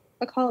school,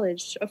 a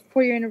college, a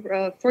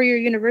four-year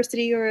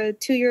university, or a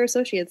 2-year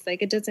associates.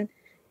 Like, it doesn't,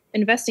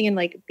 investing in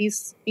like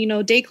these,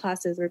 day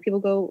classes where people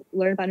go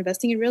learn about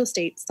investing in real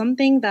estate,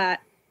 something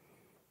that,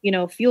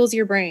 fuels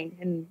your brain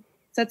and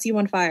sets you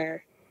on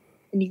fire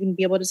and you can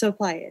be able to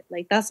apply it.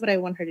 Like, that's what I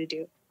want her to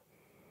do.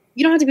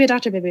 You don't have to be a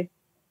doctor, baby.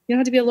 You don't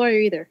have to be a lawyer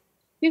either.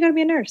 You got to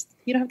be a nurse.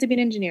 You don't have to be an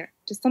engineer.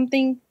 Just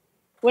something,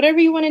 whatever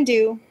you want to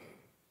do.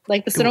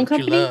 Like the Sarong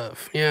company. You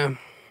love. Yeah.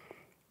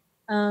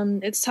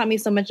 It's taught me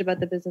so much about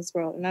the business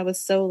world. And I was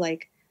so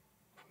like,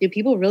 do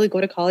people really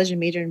go to college and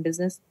major in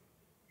business?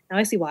 Now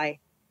I see why.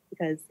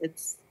 Because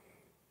it's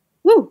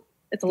a lot.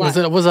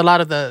 Was a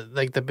lot of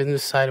the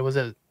business side, was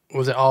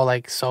it all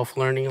like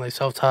self-learning, like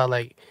self-taught,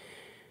 like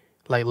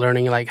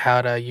learning like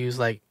how to use,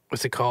 like,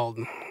 what's it called,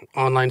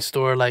 online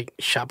store like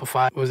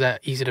Shopify? Was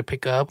that easy to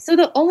pick up? So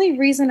the only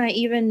reason I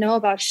even know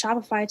about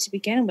Shopify to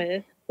begin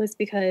with was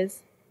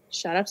because,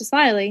 shout out to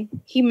Smiley,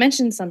 he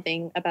mentioned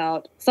something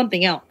about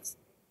something else.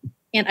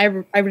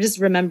 And I just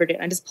remembered it.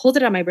 I just pulled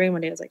it out of my brain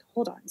one day. I was like,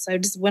 hold on. So I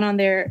just went on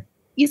there.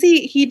 You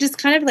see, he just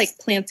kind of like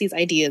plants these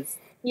ideas.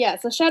 Yeah,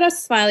 so shout out to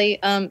Smiley.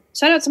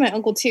 Shout out to my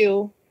uncle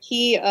too.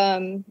 He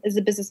is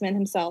a businessman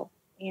himself.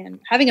 And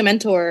having a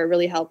mentor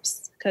really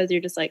helps because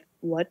you're just like,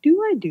 what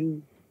do I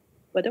do?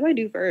 What do I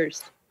do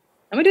first?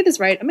 Am I doing this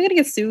right? Am I going to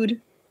get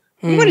sued?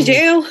 Am I going to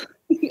jail?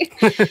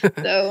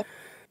 So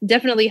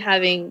definitely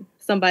having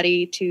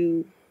somebody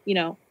to,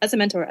 as a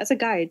mentor, as a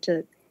guide,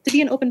 to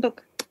be an open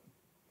book.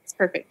 It's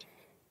perfect.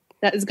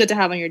 That is good to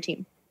have on your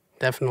team.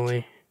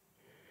 Definitely.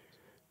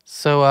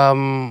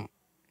 So,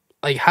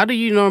 like, how do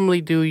you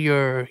normally do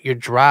your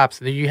drops?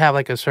 Do you have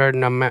like a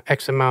certain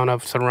X amount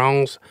of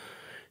sarongs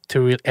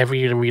to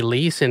every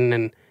release?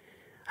 And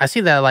I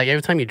see that like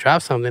every time you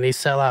drop something, they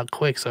sell out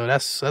quick. So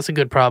that's a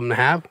good problem to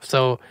have.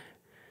 So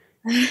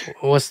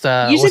what's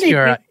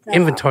your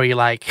inventory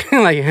like?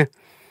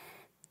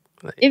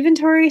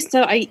 Inventory.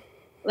 So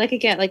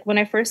like when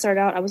I first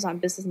started out, I was not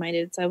business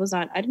minded. So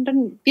I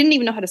didn't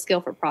even know how to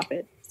scale for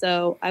profit.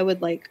 So I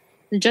would like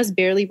just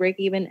barely break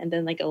even and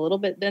then like a little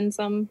bit, then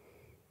some,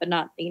 but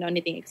not,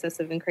 anything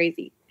excessive and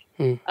crazy.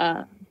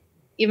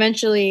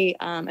 Eventually,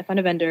 I found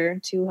a vendor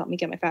to help me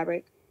get my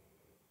fabric.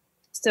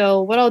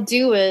 So what I'll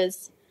do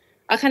is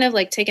I'll kind of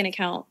like take into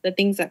account the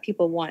things that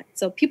people want.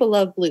 So people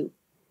love blue,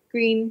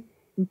 green,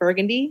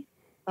 burgundy.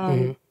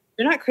 They're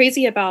not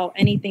crazy about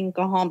anything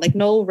gaham, like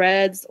no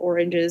reds,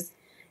 oranges,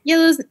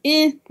 yellows,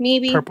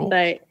 maybe. Purple.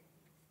 But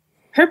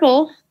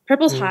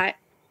purple's hot.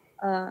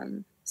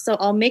 So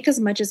I'll make as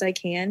much as I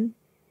can.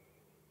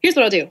 Here's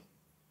what I'll do.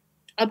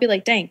 I'll be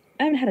like, dang,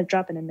 I haven't had a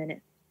drop in a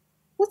minute.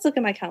 Let's look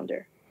at my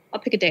calendar. I'll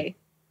pick a day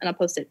and I'll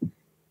post it.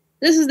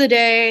 This is the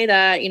day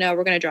that,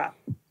 we're going to drop.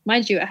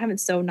 Mind you, I haven't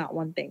sewn not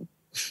one thing.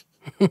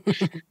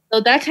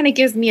 So that kind of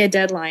gives me a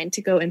deadline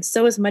to go and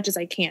sew as much as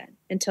I can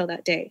until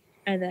that day.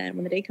 And then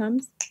when the day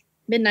comes,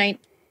 midnight,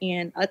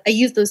 and I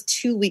use those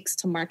 2 weeks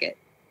to market.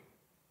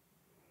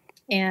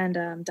 And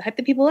to hype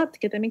the people up, to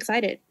get them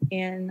excited.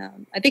 And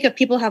I think if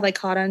people have like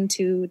caught on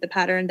to the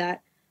pattern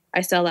that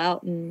I sell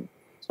out in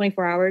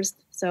 24 hours,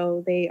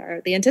 so they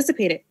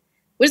anticipate it,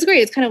 which is great.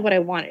 It's kind of what I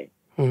wanted.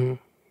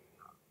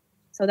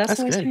 So that's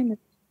how I time it.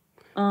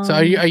 So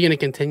are you going to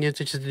continue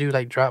to just do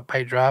like drop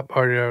by drop,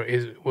 or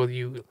will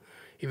you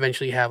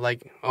eventually have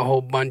like a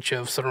whole bunch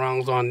of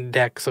sarongs on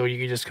deck so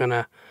you're just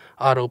gonna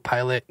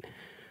autopilot?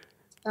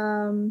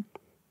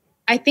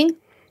 I think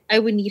I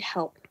would need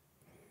help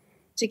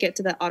to get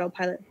to that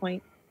autopilot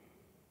point,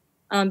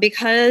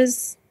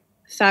 because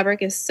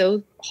fabric is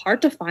so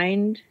hard to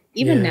find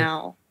even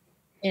now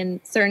in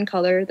certain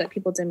color that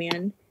people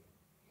demand.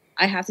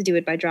 I have to do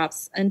it by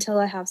drops until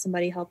I have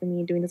somebody helping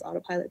me doing this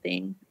autopilot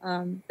thing.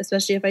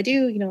 Especially if I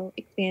do,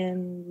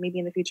 expand maybe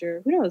in the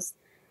future. Who knows?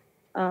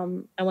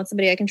 I want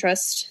somebody I can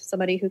trust,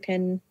 somebody who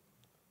can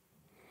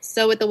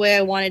sew it the way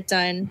I want it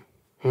done,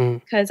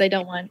 because I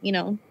don't want,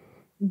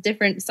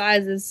 different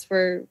sizes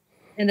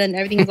and then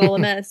everything's all a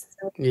mess.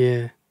 So,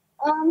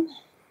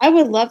 I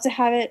would love to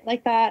have it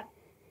like that,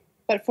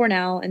 but for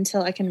now,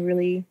 until I can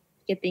really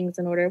get things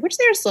in order, which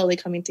they're slowly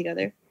coming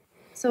together.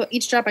 So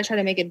each drop, I try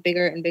to make it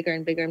bigger and bigger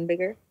and bigger and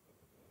bigger.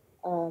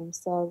 So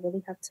I'll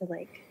really have to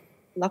like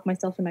lock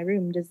myself in my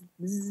room. Just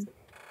and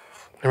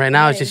right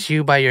now, it's just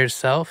you by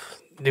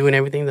yourself doing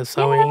everything: the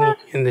sewing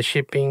and the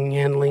shipping,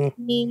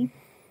 handling.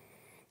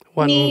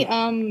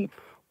 One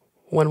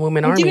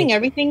woman army. I'm doing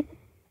everything.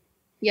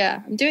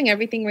 Yeah, I'm doing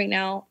everything right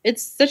now.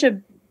 It's such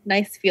a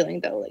nice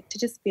feeling though, like to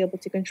just be able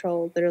to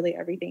control literally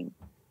everything.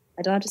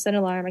 I don't have to set an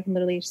alarm. I can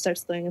literally start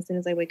sewing as soon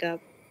as I wake up.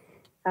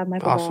 Have my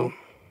awesome.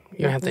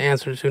 You don't have to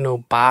answer to no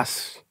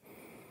boss.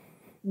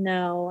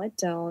 No, I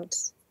don't.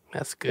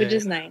 That's good. Which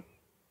is nice.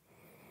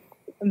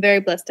 I'm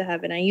very blessed to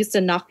have it. I used to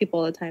knock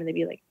people all the time. They'd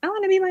be like, I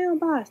want to be my own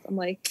boss. I'm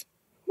like,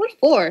 what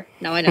for?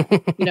 Now I know.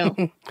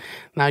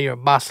 Now you're a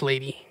boss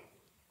lady.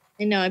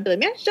 I know. I'd be like,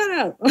 man, shut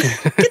up.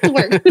 Get to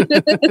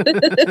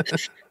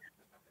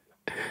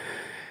work.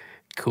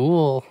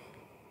 Cool.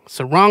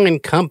 Sarong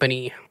and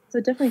Company. So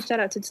definitely shout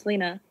out to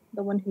Selena.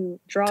 the one who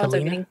draws Talina?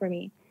 everything for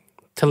me.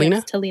 Talina?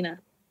 Yes, Talina.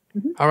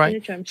 All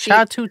right. Shout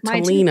out to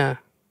Talina,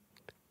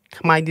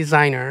 my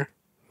designer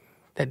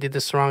that did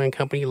the Sarong and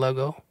Company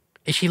logo.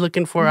 Is she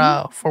looking for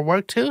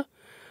work too?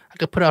 I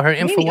could put out her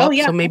info up,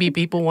 so maybe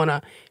people want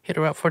to hit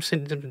her up for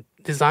some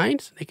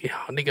designs. They could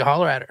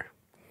holler at her.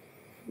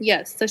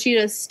 Yes, so she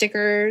does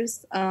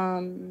stickers,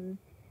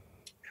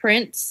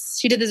 prints.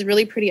 She did this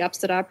really pretty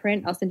upside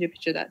print. I'll send you a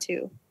picture of that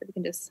too. That you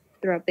can just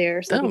throw up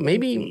there. So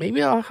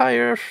maybe I'll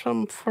hire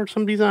for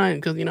some design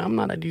because I'm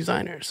not a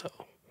designer. So.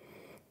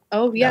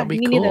 Oh yeah, me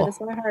cool. neither.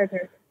 That's why I hired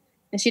her.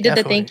 And she did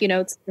the thank you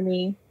notes for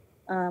me,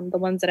 the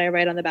ones that I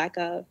write on the back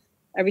of.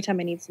 Every time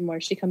I need some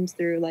more, she comes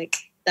through like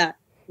that,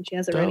 and she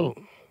has it ready.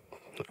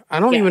 I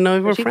don't even know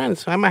if we're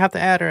friends. So I might have to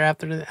add her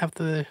after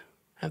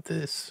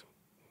this.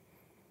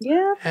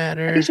 Yeah, add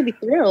her. I think she'll be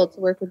thrilled to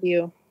work with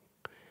you.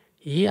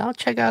 Yeah, I'll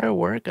check out her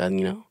work.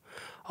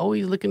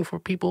 Always looking for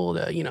people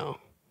to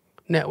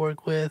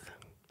network with,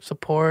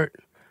 support.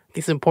 I think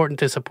it's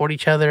important to support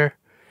each other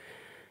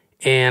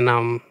and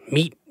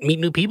meet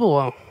new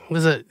people.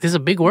 There's a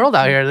big world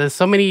out here. There's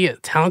so many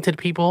talented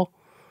people.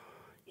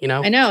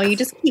 I know. You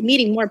just keep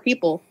meeting more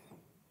people.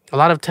 A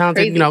lot of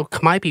talented,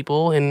 Khmer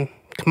people and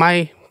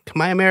Khmer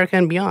America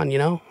and beyond.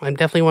 I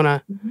definitely want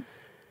to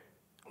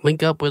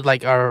link up with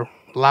like our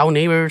Lao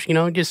neighbors.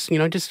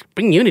 Just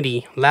bring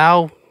unity.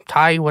 Lao,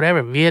 Thai,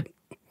 whatever, Viet.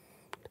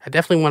 I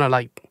definitely want to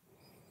like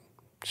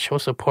show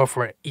support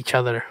for each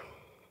other.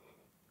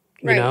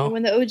 Right. And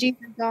when the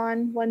OGs are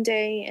gone one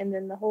day and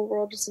then the whole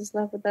world just is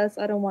left with us,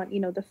 I don't want,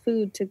 the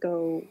food to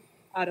go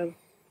out of,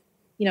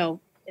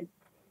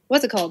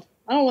 what's it called?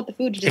 I don't want the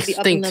food to just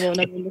extinct. Be up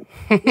in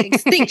the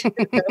extinct.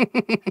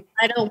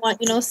 I don't want,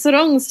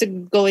 Sarongs to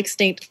go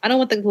extinct. I don't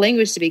want the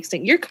language to be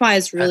extinct. Your Khmer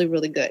is really,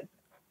 really good.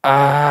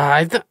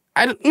 It's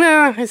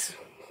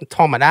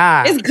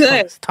Tomada. It's good.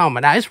 It's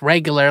Tomada. It's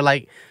regular.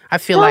 Like, I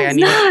feel like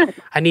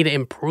I need to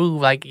improve.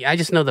 Like, I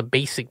just know the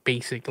basic,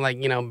 like,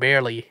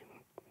 barely.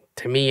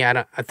 To me,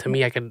 I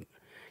could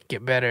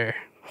get better.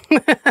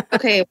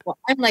 Okay, well,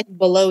 I'm like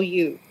below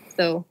you,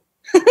 so.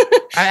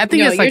 I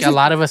think it's like a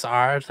lot of us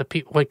are the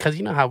people because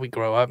how we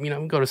grow up. We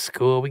go to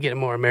school, we get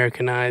more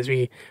Americanized.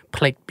 We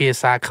play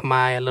BSI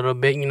Khmer a little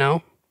bit.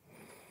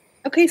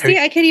 Okay, see,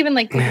 I can't even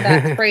like think of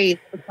that phrase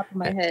off the top of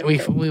my head. We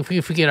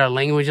forget our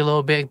language a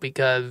little bit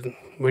because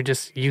we're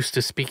just used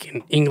to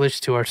speaking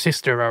English to our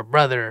sister, our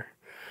brother,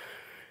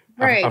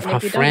 right? Our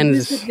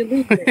friends.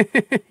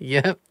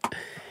 Yep.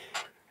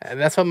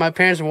 That's what my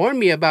parents warned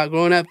me about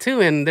growing up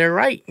too, and they're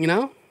right,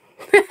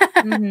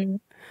 Mm-hmm.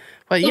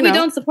 But we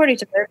don't support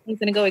each other. He's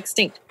gonna go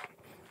extinct.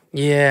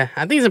 Yeah,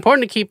 I think it's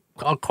important to keep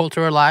our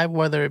culture alive,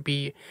 whether it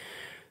be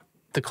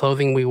the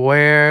clothing we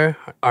wear,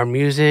 our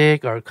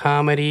music, our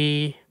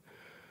comedy.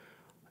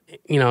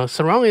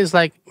 Sarong is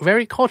like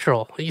very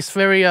cultural. It's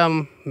very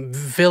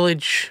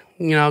village,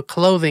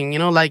 clothing.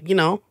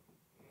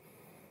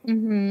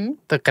 Mm-hmm.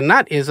 The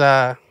kanat is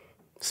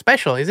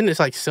special, isn't it? It's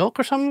like silk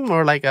or something,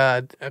 or like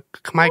a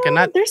Khmer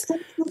kanat.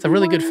 It's a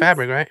really good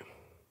fabric, right?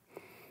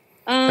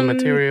 The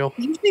material.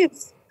 Usually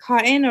it's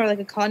cotton or like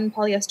a cotton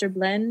polyester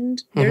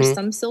blend. There's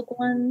some silk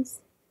ones.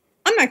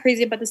 I'm not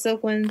crazy about the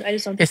silk ones. I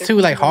just don't think it's too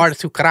like hard.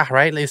 It's too krah,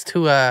 right? It's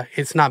too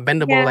it's not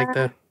bendable like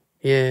the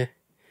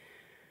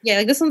yeah,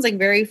 like this one's like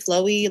very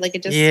flowy. Like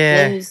it just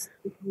flows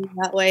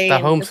that way. The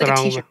home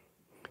sarong. Like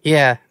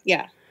yeah.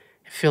 It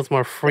feels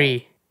more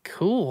free.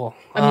 Cool.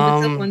 I mean,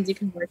 the silk ones you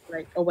can wear for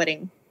like a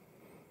wedding.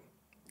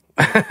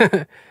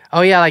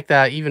 Oh yeah, like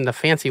even the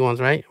fancy ones,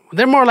 right?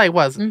 They're more like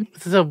what?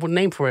 There's a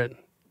name for it.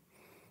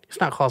 It's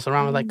not called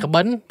sarong. It's like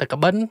kabudden, the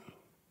kabudden.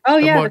 Oh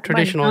the more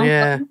traditional,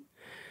 yeah.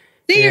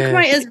 See, your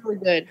Khmer is really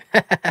good.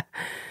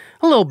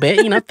 A little bit,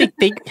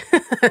 thick.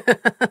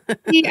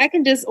 See, I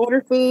can just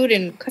order food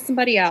and cut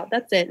somebody out.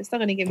 That's it. It's not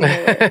going to give me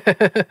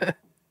nowhere.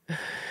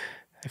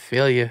 I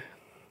feel you.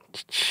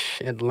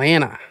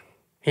 Atlanta.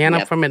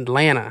 Hannah from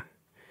Atlanta.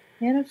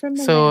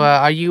 So,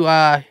 are you,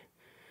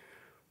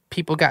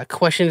 people got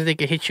questions they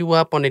can hit you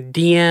up on a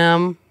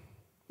DM?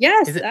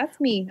 Yes, that's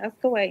me.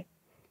 That's the way.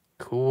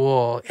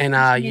 Cool.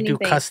 And you do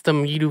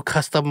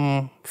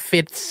custom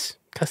fits,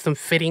 custom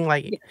fitting,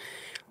 like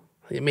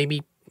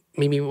maybe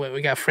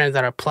we got friends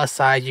that are plus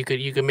size. You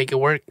could make it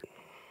work.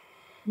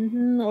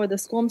 Or the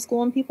scum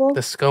people.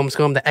 The scum,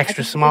 the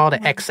extra small, the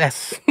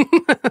XS.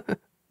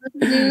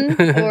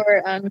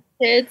 Or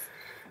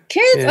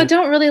kids. I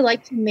don't really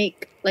like to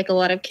make like a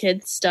lot of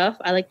kids stuff.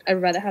 I'd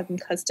rather have them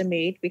custom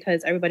made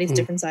because everybody's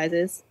different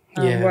sizes.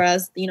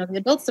 Whereas the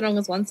adult sarong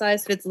is one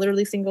size fits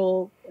literally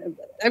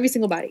every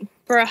single body.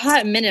 For a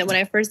hot minute when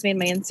I first made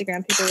my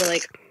Instagram, people were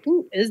like,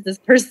 "Who is this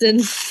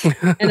person?"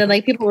 And then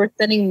like people were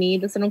sending me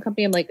the sarong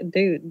company. I'm like,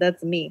 "Dude,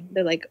 that's me."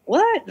 They're like,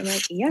 "What?" I'm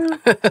like, "Yeah."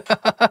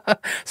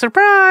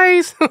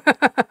 Surprise!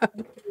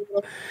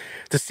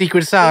 The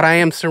secret's out. I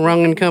am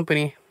Sarong and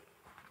Company.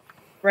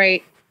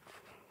 Right.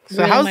 So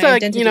really how's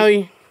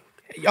that?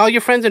 All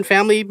your friends and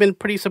family been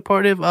pretty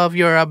supportive of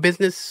your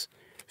business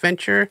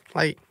venture.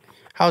 Like,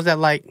 how's that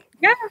like?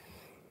 Yeah.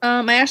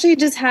 I actually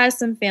just had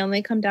some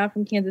family come down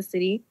from Kansas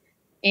City,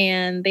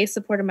 and they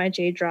supported my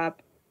J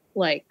drop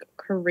like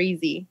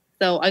crazy.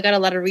 So I got a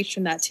lot of reach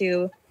from that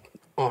too.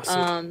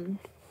 Awesome.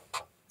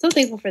 So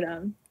thankful for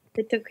them.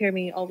 They took care of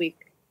me all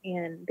week,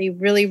 and they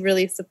really,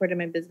 really supported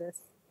my business.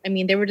 I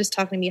mean, they were just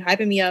talking to me,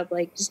 hyping me up,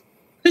 like just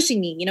pushing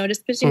me,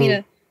 just pushing me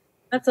to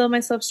not sell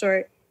myself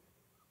short.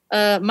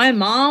 My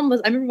mom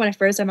was, I remember when I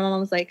first started, my mom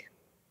was like,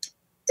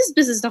 this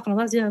business is not going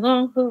to last you that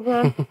long, blah,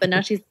 blah, blah. But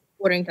now she's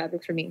ordering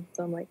fabric for me.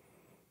 So I'm like,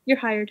 you're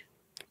hired.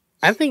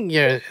 I think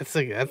it's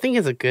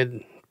a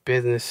good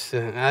business.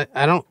 I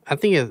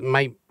think it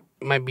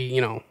might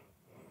be,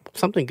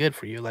 something good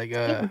for you, like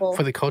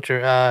for the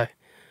culture.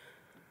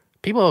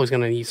 People are always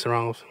gonna need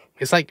sarongs.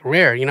 It's like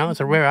rare, it's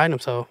a rare item.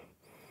 So,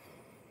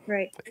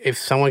 right. If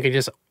someone could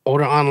just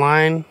order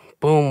online,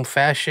 boom,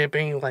 fast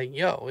shipping, like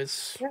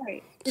it's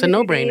a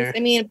no brainer. I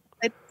mean,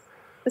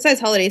 besides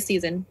holiday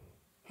season,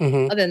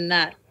 other than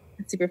that,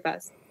 it's super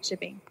fast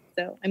shipping.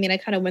 So, I mean, I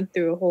kind of went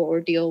through a whole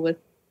ordeal with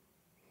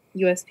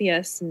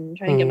USPS and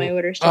trying to get my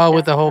orders.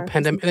 With the whole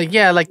pandemic,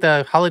 like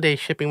the holiday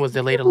shipping was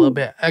delayed a little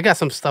bit. I got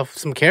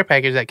some care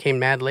package that came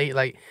mad late.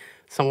 Like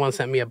someone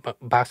sent me a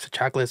box of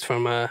chocolates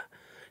from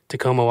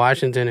Tacoma,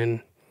 Washington,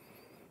 and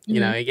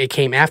it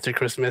came after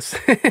Christmas.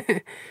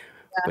 But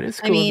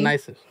it's cool. I mean,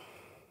 it's nice.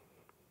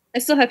 I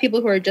still have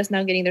people who are just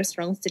now getting their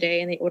sarongs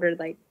today, and they ordered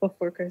like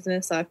before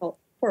Christmas, so I felt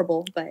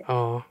horrible. But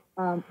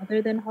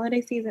other than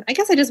holiday season, I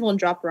guess I just won't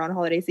drop around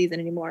holiday season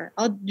anymore.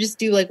 I'll just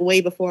do like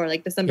way before,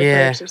 like December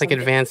 1st or something.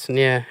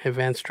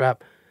 Advanced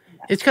drop.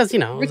 Yeah. It's because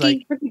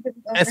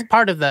it's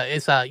part of the.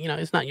 It's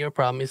it's not your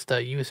problem. It's the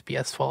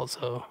USPS fault.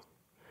 So.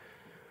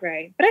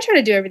 Right, but I try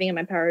to do everything in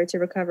my power to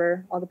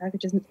recover all the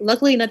packages.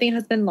 Luckily, nothing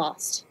has been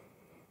lost.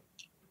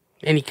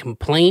 Any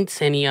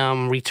complaints? Any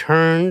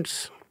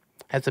returns?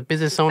 As a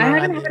business owner, I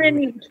haven't had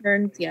any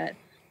returns yet.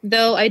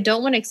 Though I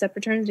don't want to accept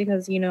returns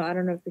because I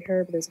don't know if you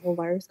heard, but there's a whole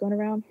virus going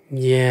around.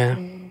 Yeah,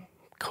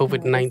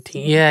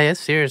 COVID-19. Yeah, it's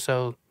serious.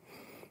 So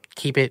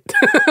keep it.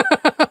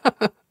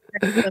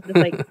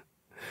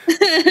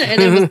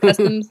 And it was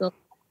customs. So.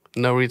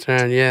 No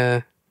return.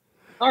 Yeah.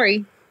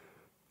 Sorry.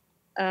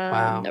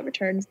 Wow. No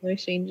returns, no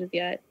exchanges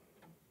yet.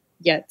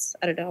 I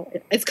don't know.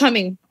 It's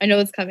coming. I know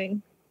it's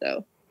coming.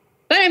 So,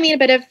 but I mean,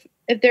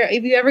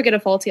 if you ever get a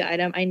faulty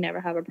item, I never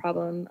have a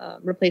problem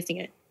replacing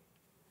it.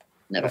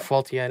 Never. A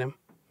faulty item.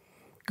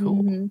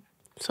 Cool.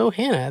 So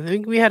Hannah, I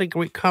think we had a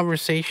great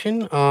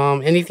conversation.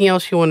 Anything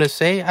else you want to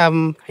say?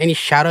 Any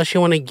shout outs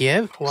you want to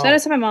give? Shout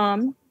out to my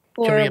mom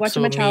for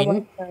watching my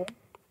child.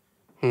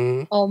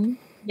 Yay. Oh,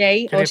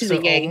 she's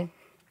a yay.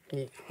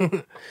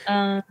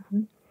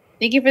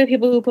 Thank you for the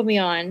people who put me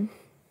on.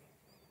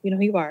 You know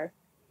who you are.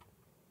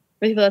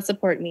 For the people that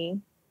support me.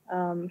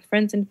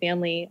 Friends and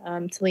family.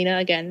 Selena,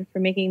 again, for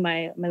making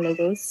my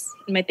logos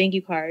and my thank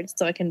you cards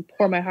so I can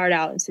pour my heart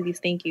out into these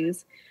thank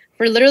yous.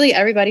 For literally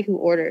everybody who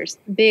orders,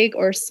 big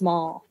or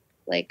small.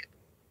 Like,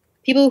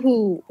 people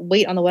who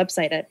wait on the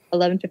website at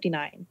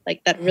 11:59.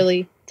 Like, that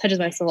really touches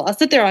my soul. I'll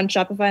sit there on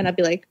Shopify and I'll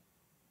be like...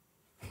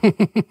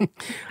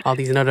 all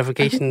these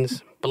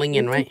notifications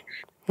blinging, right?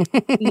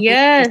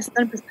 Yes,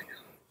 100%.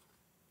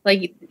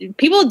 Like,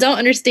 people don't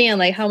understand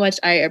like how much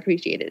I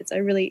appreciate it. So I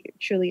really,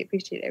 truly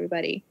appreciate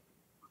everybody.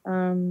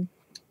 Shout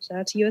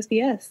out to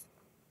USPS.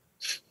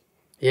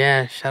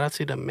 Yeah, shout out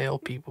to the mail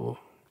people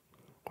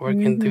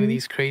working through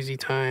these crazy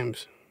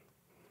times.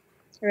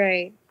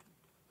 Right.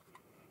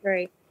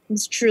 I'm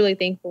just truly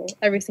thankful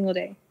every single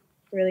day.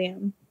 I really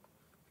am.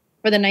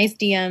 For the nice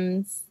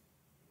DMs.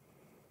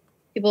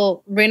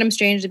 People, random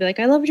strangers, be like,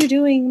 I love what you're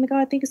doing. Oh my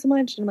God, thank you so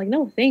much. And I'm like,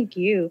 no, thank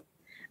you.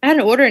 I had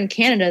an order in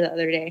Canada the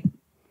other day.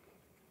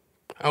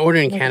 An order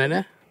in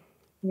Canada?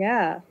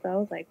 Yeah. So I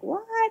was like,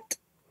 what?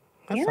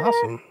 That's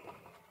awesome.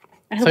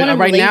 So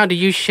right now, do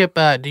you ship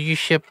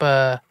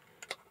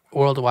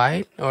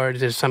worldwide, or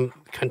is there some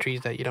countries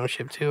that you don't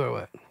ship to, or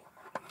what?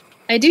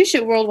 I do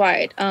ship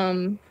worldwide.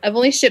 I've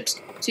only shipped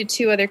to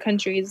 2 other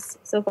countries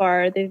so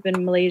far. They've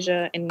been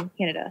Malaysia and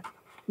Canada.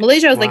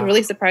 Malaysia, I was like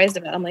really surprised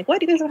about. I'm like, what?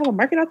 Do you guys don't have a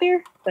market out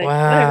there? But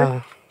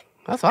whatever.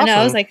 That's awesome. And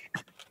I was like,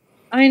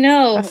 I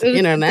know. That's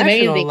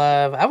international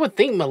love. I would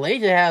think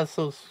Malaysia has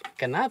those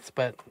nuts,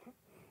 but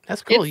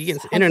that's cool. You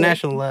get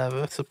international love.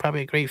 That's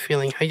probably a great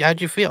feeling.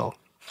 How'd you feel?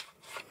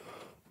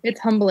 It's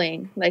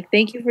humbling. Like,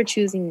 thank you for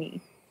choosing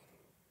me.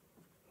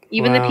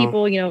 Even the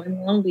people,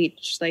 in Long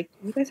Beach, like,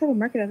 you guys have a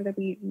market out there,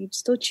 but you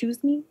still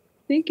choose me?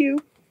 Thank you.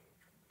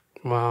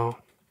 Wow.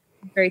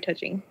 Very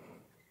touching.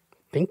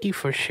 Thank you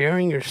for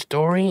sharing your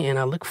story, and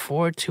I look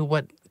forward to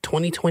what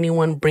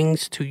 2021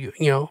 brings to you,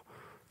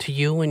 to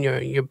you and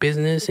your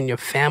business and your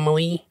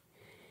family.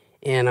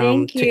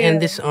 And to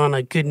end this on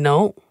a good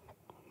note,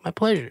 my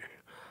pleasure.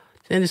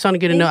 To end this on a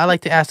good note, I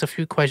like to ask a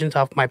few questions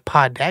off my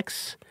pod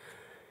decks.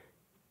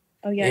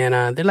 Oh, yeah.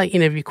 And they're like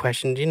interview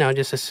questions,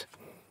 just to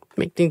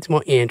make things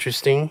more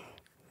interesting.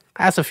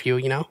 I ask a few,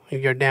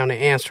 if you're down to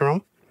answer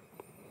them.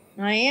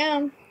 I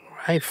am. All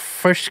right,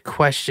 first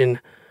question.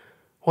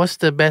 What's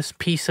the best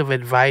piece of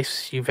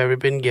advice you've ever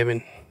been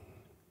given?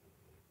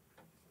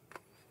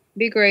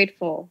 Be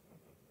grateful.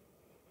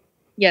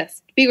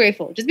 Yes, be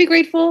grateful. Just be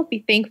grateful.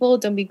 Be thankful.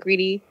 Don't be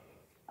greedy.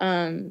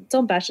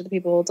 Don't bash other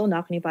people. Don't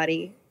knock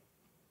anybody.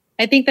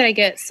 I think that I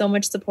get so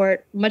much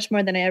support, much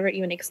more than I ever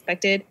even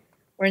expected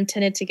or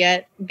intended to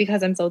get,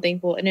 because I'm so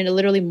thankful, and it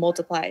literally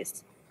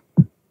multiplies.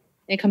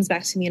 It comes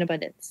back to me in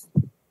abundance.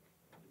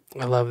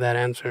 I love that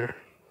answer.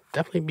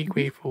 Definitely be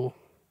grateful.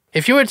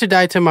 If you were to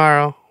die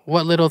tomorrow,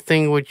 what little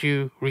thing would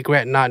you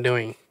regret not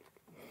doing?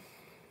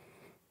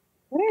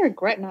 What do I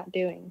regret not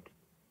doing?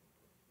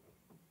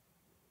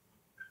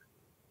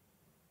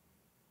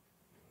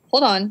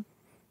 Hold on.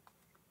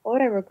 What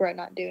would I regret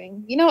not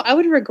doing? You know, I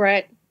would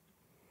regret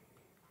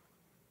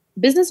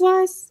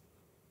business-wise.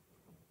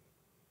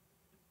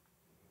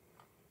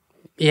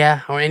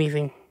 Yeah, or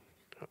anything.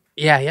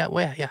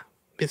 Yeah.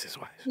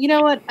 Business-wise. You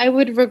know what? I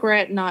would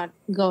regret not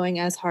going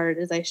as hard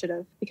as I should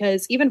have,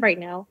 because even right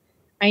now,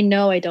 I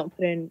know I don't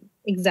put in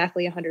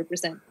exactly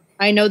 100%.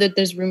 I know that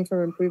there's room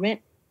for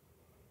improvement,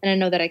 and I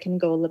know that I can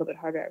go a little bit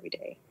harder every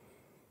day.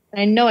 And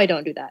I know I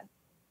don't do that.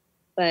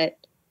 But,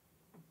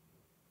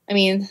 I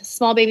mean,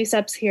 small baby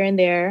steps here and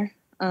there,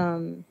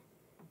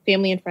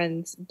 family and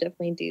friends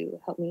definitely do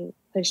help me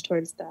push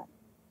towards that.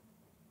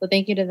 So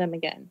thank you to them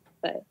again.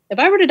 But if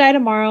I were to die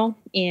tomorrow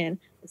and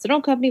the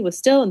Sarong company was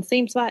still in the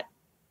same spot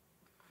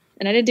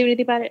and I didn't do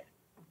anything about it,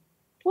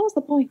 what was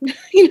the point?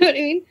 You know what I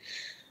mean?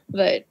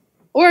 But,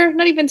 or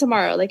not even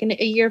tomorrow, like in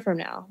a year from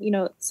now. You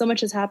know, so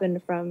much has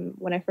happened from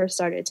when I first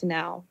started to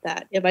now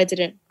that if I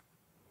didn't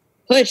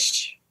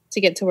push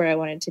to get to where I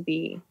wanted to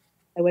be,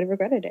 I would have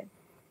regretted it.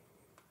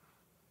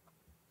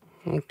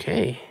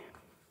 Okay.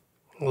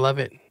 Love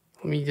it.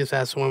 Let me just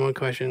ask one more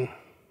question.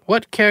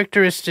 What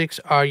characteristics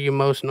are you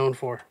most known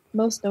for?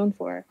 Most known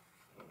for?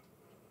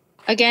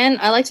 Again,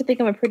 I like to think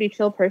I'm a pretty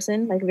chill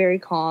person, like very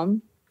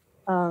calm.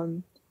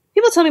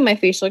 People tell me my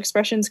facial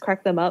expressions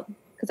crack them up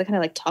because I kind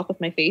of like talk with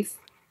my face.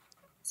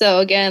 So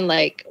again,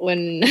 like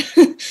when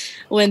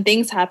when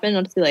things happen,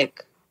 I'll just be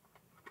like,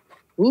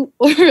 "Ooh,"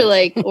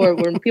 or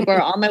when people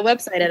are on my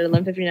website at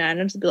 11:59,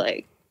 I'll just be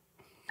like,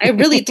 I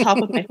really talk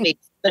with my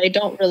face, but I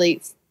don't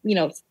really,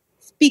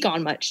 speak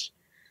on much.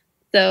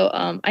 So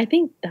I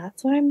think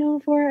that's what I'm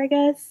known for, I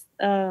guess.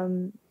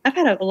 I've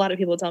had a lot of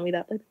people tell me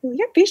that, like,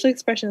 your facial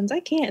expressions,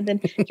 I can't. And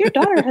then your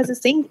daughter has the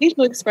same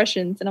facial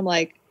expressions, and I'm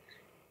like,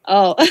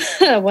 oh,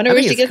 I wonder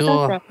where she gets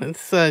that from.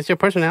 It's your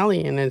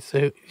personality, and it's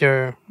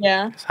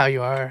it's how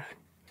you are.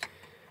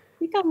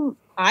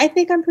 I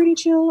think I'm pretty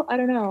chill. I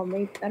don't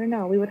know. I don't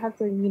know. We would have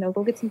to,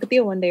 go get some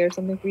Cathio one day or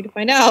something for you to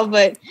find out.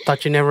 But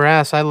thought you never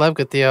asked. I love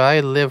Cathio. I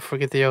live for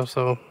Cathio,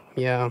 so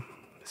yeah,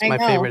 it's my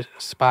favorite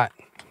spot.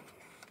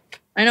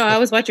 I know. I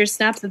always watch your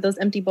snaps of those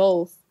empty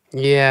bowls.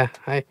 Yeah,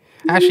 I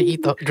actually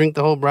drink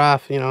the whole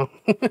broth.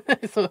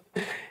 So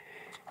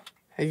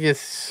I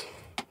just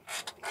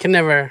can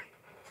never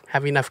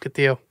have enough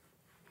Cathio.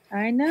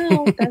 I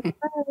know. That's right.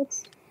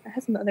 I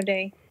had some the other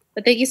day.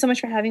 But thank you so much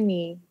for having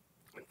me.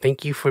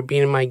 Thank you for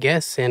being my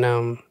guest, and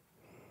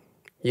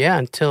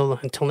until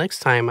next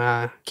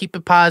time, keep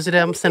it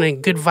positive. I'm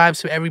sending good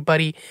vibes to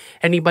everybody.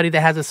 Anybody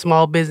that has a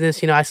small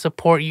business, I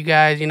support you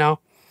guys.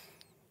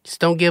 Just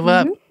don't give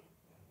up.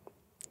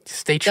 Just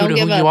stay true to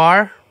who you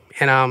are,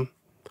 and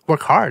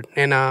work hard,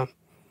 and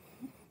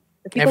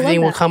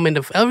everything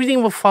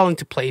will fall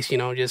into place.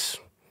 Just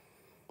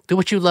do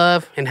what you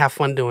love and have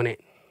fun doing it.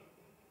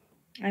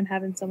 I'm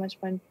having so much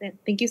fun.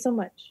 Thank you so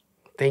much.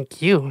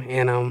 Thank you,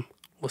 and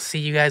we'll see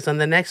you guys on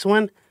the next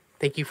one.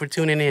 Thank you for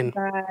tuning in.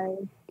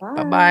 Bye.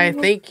 Bye-bye.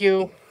 Thank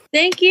you.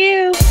 Thank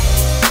you.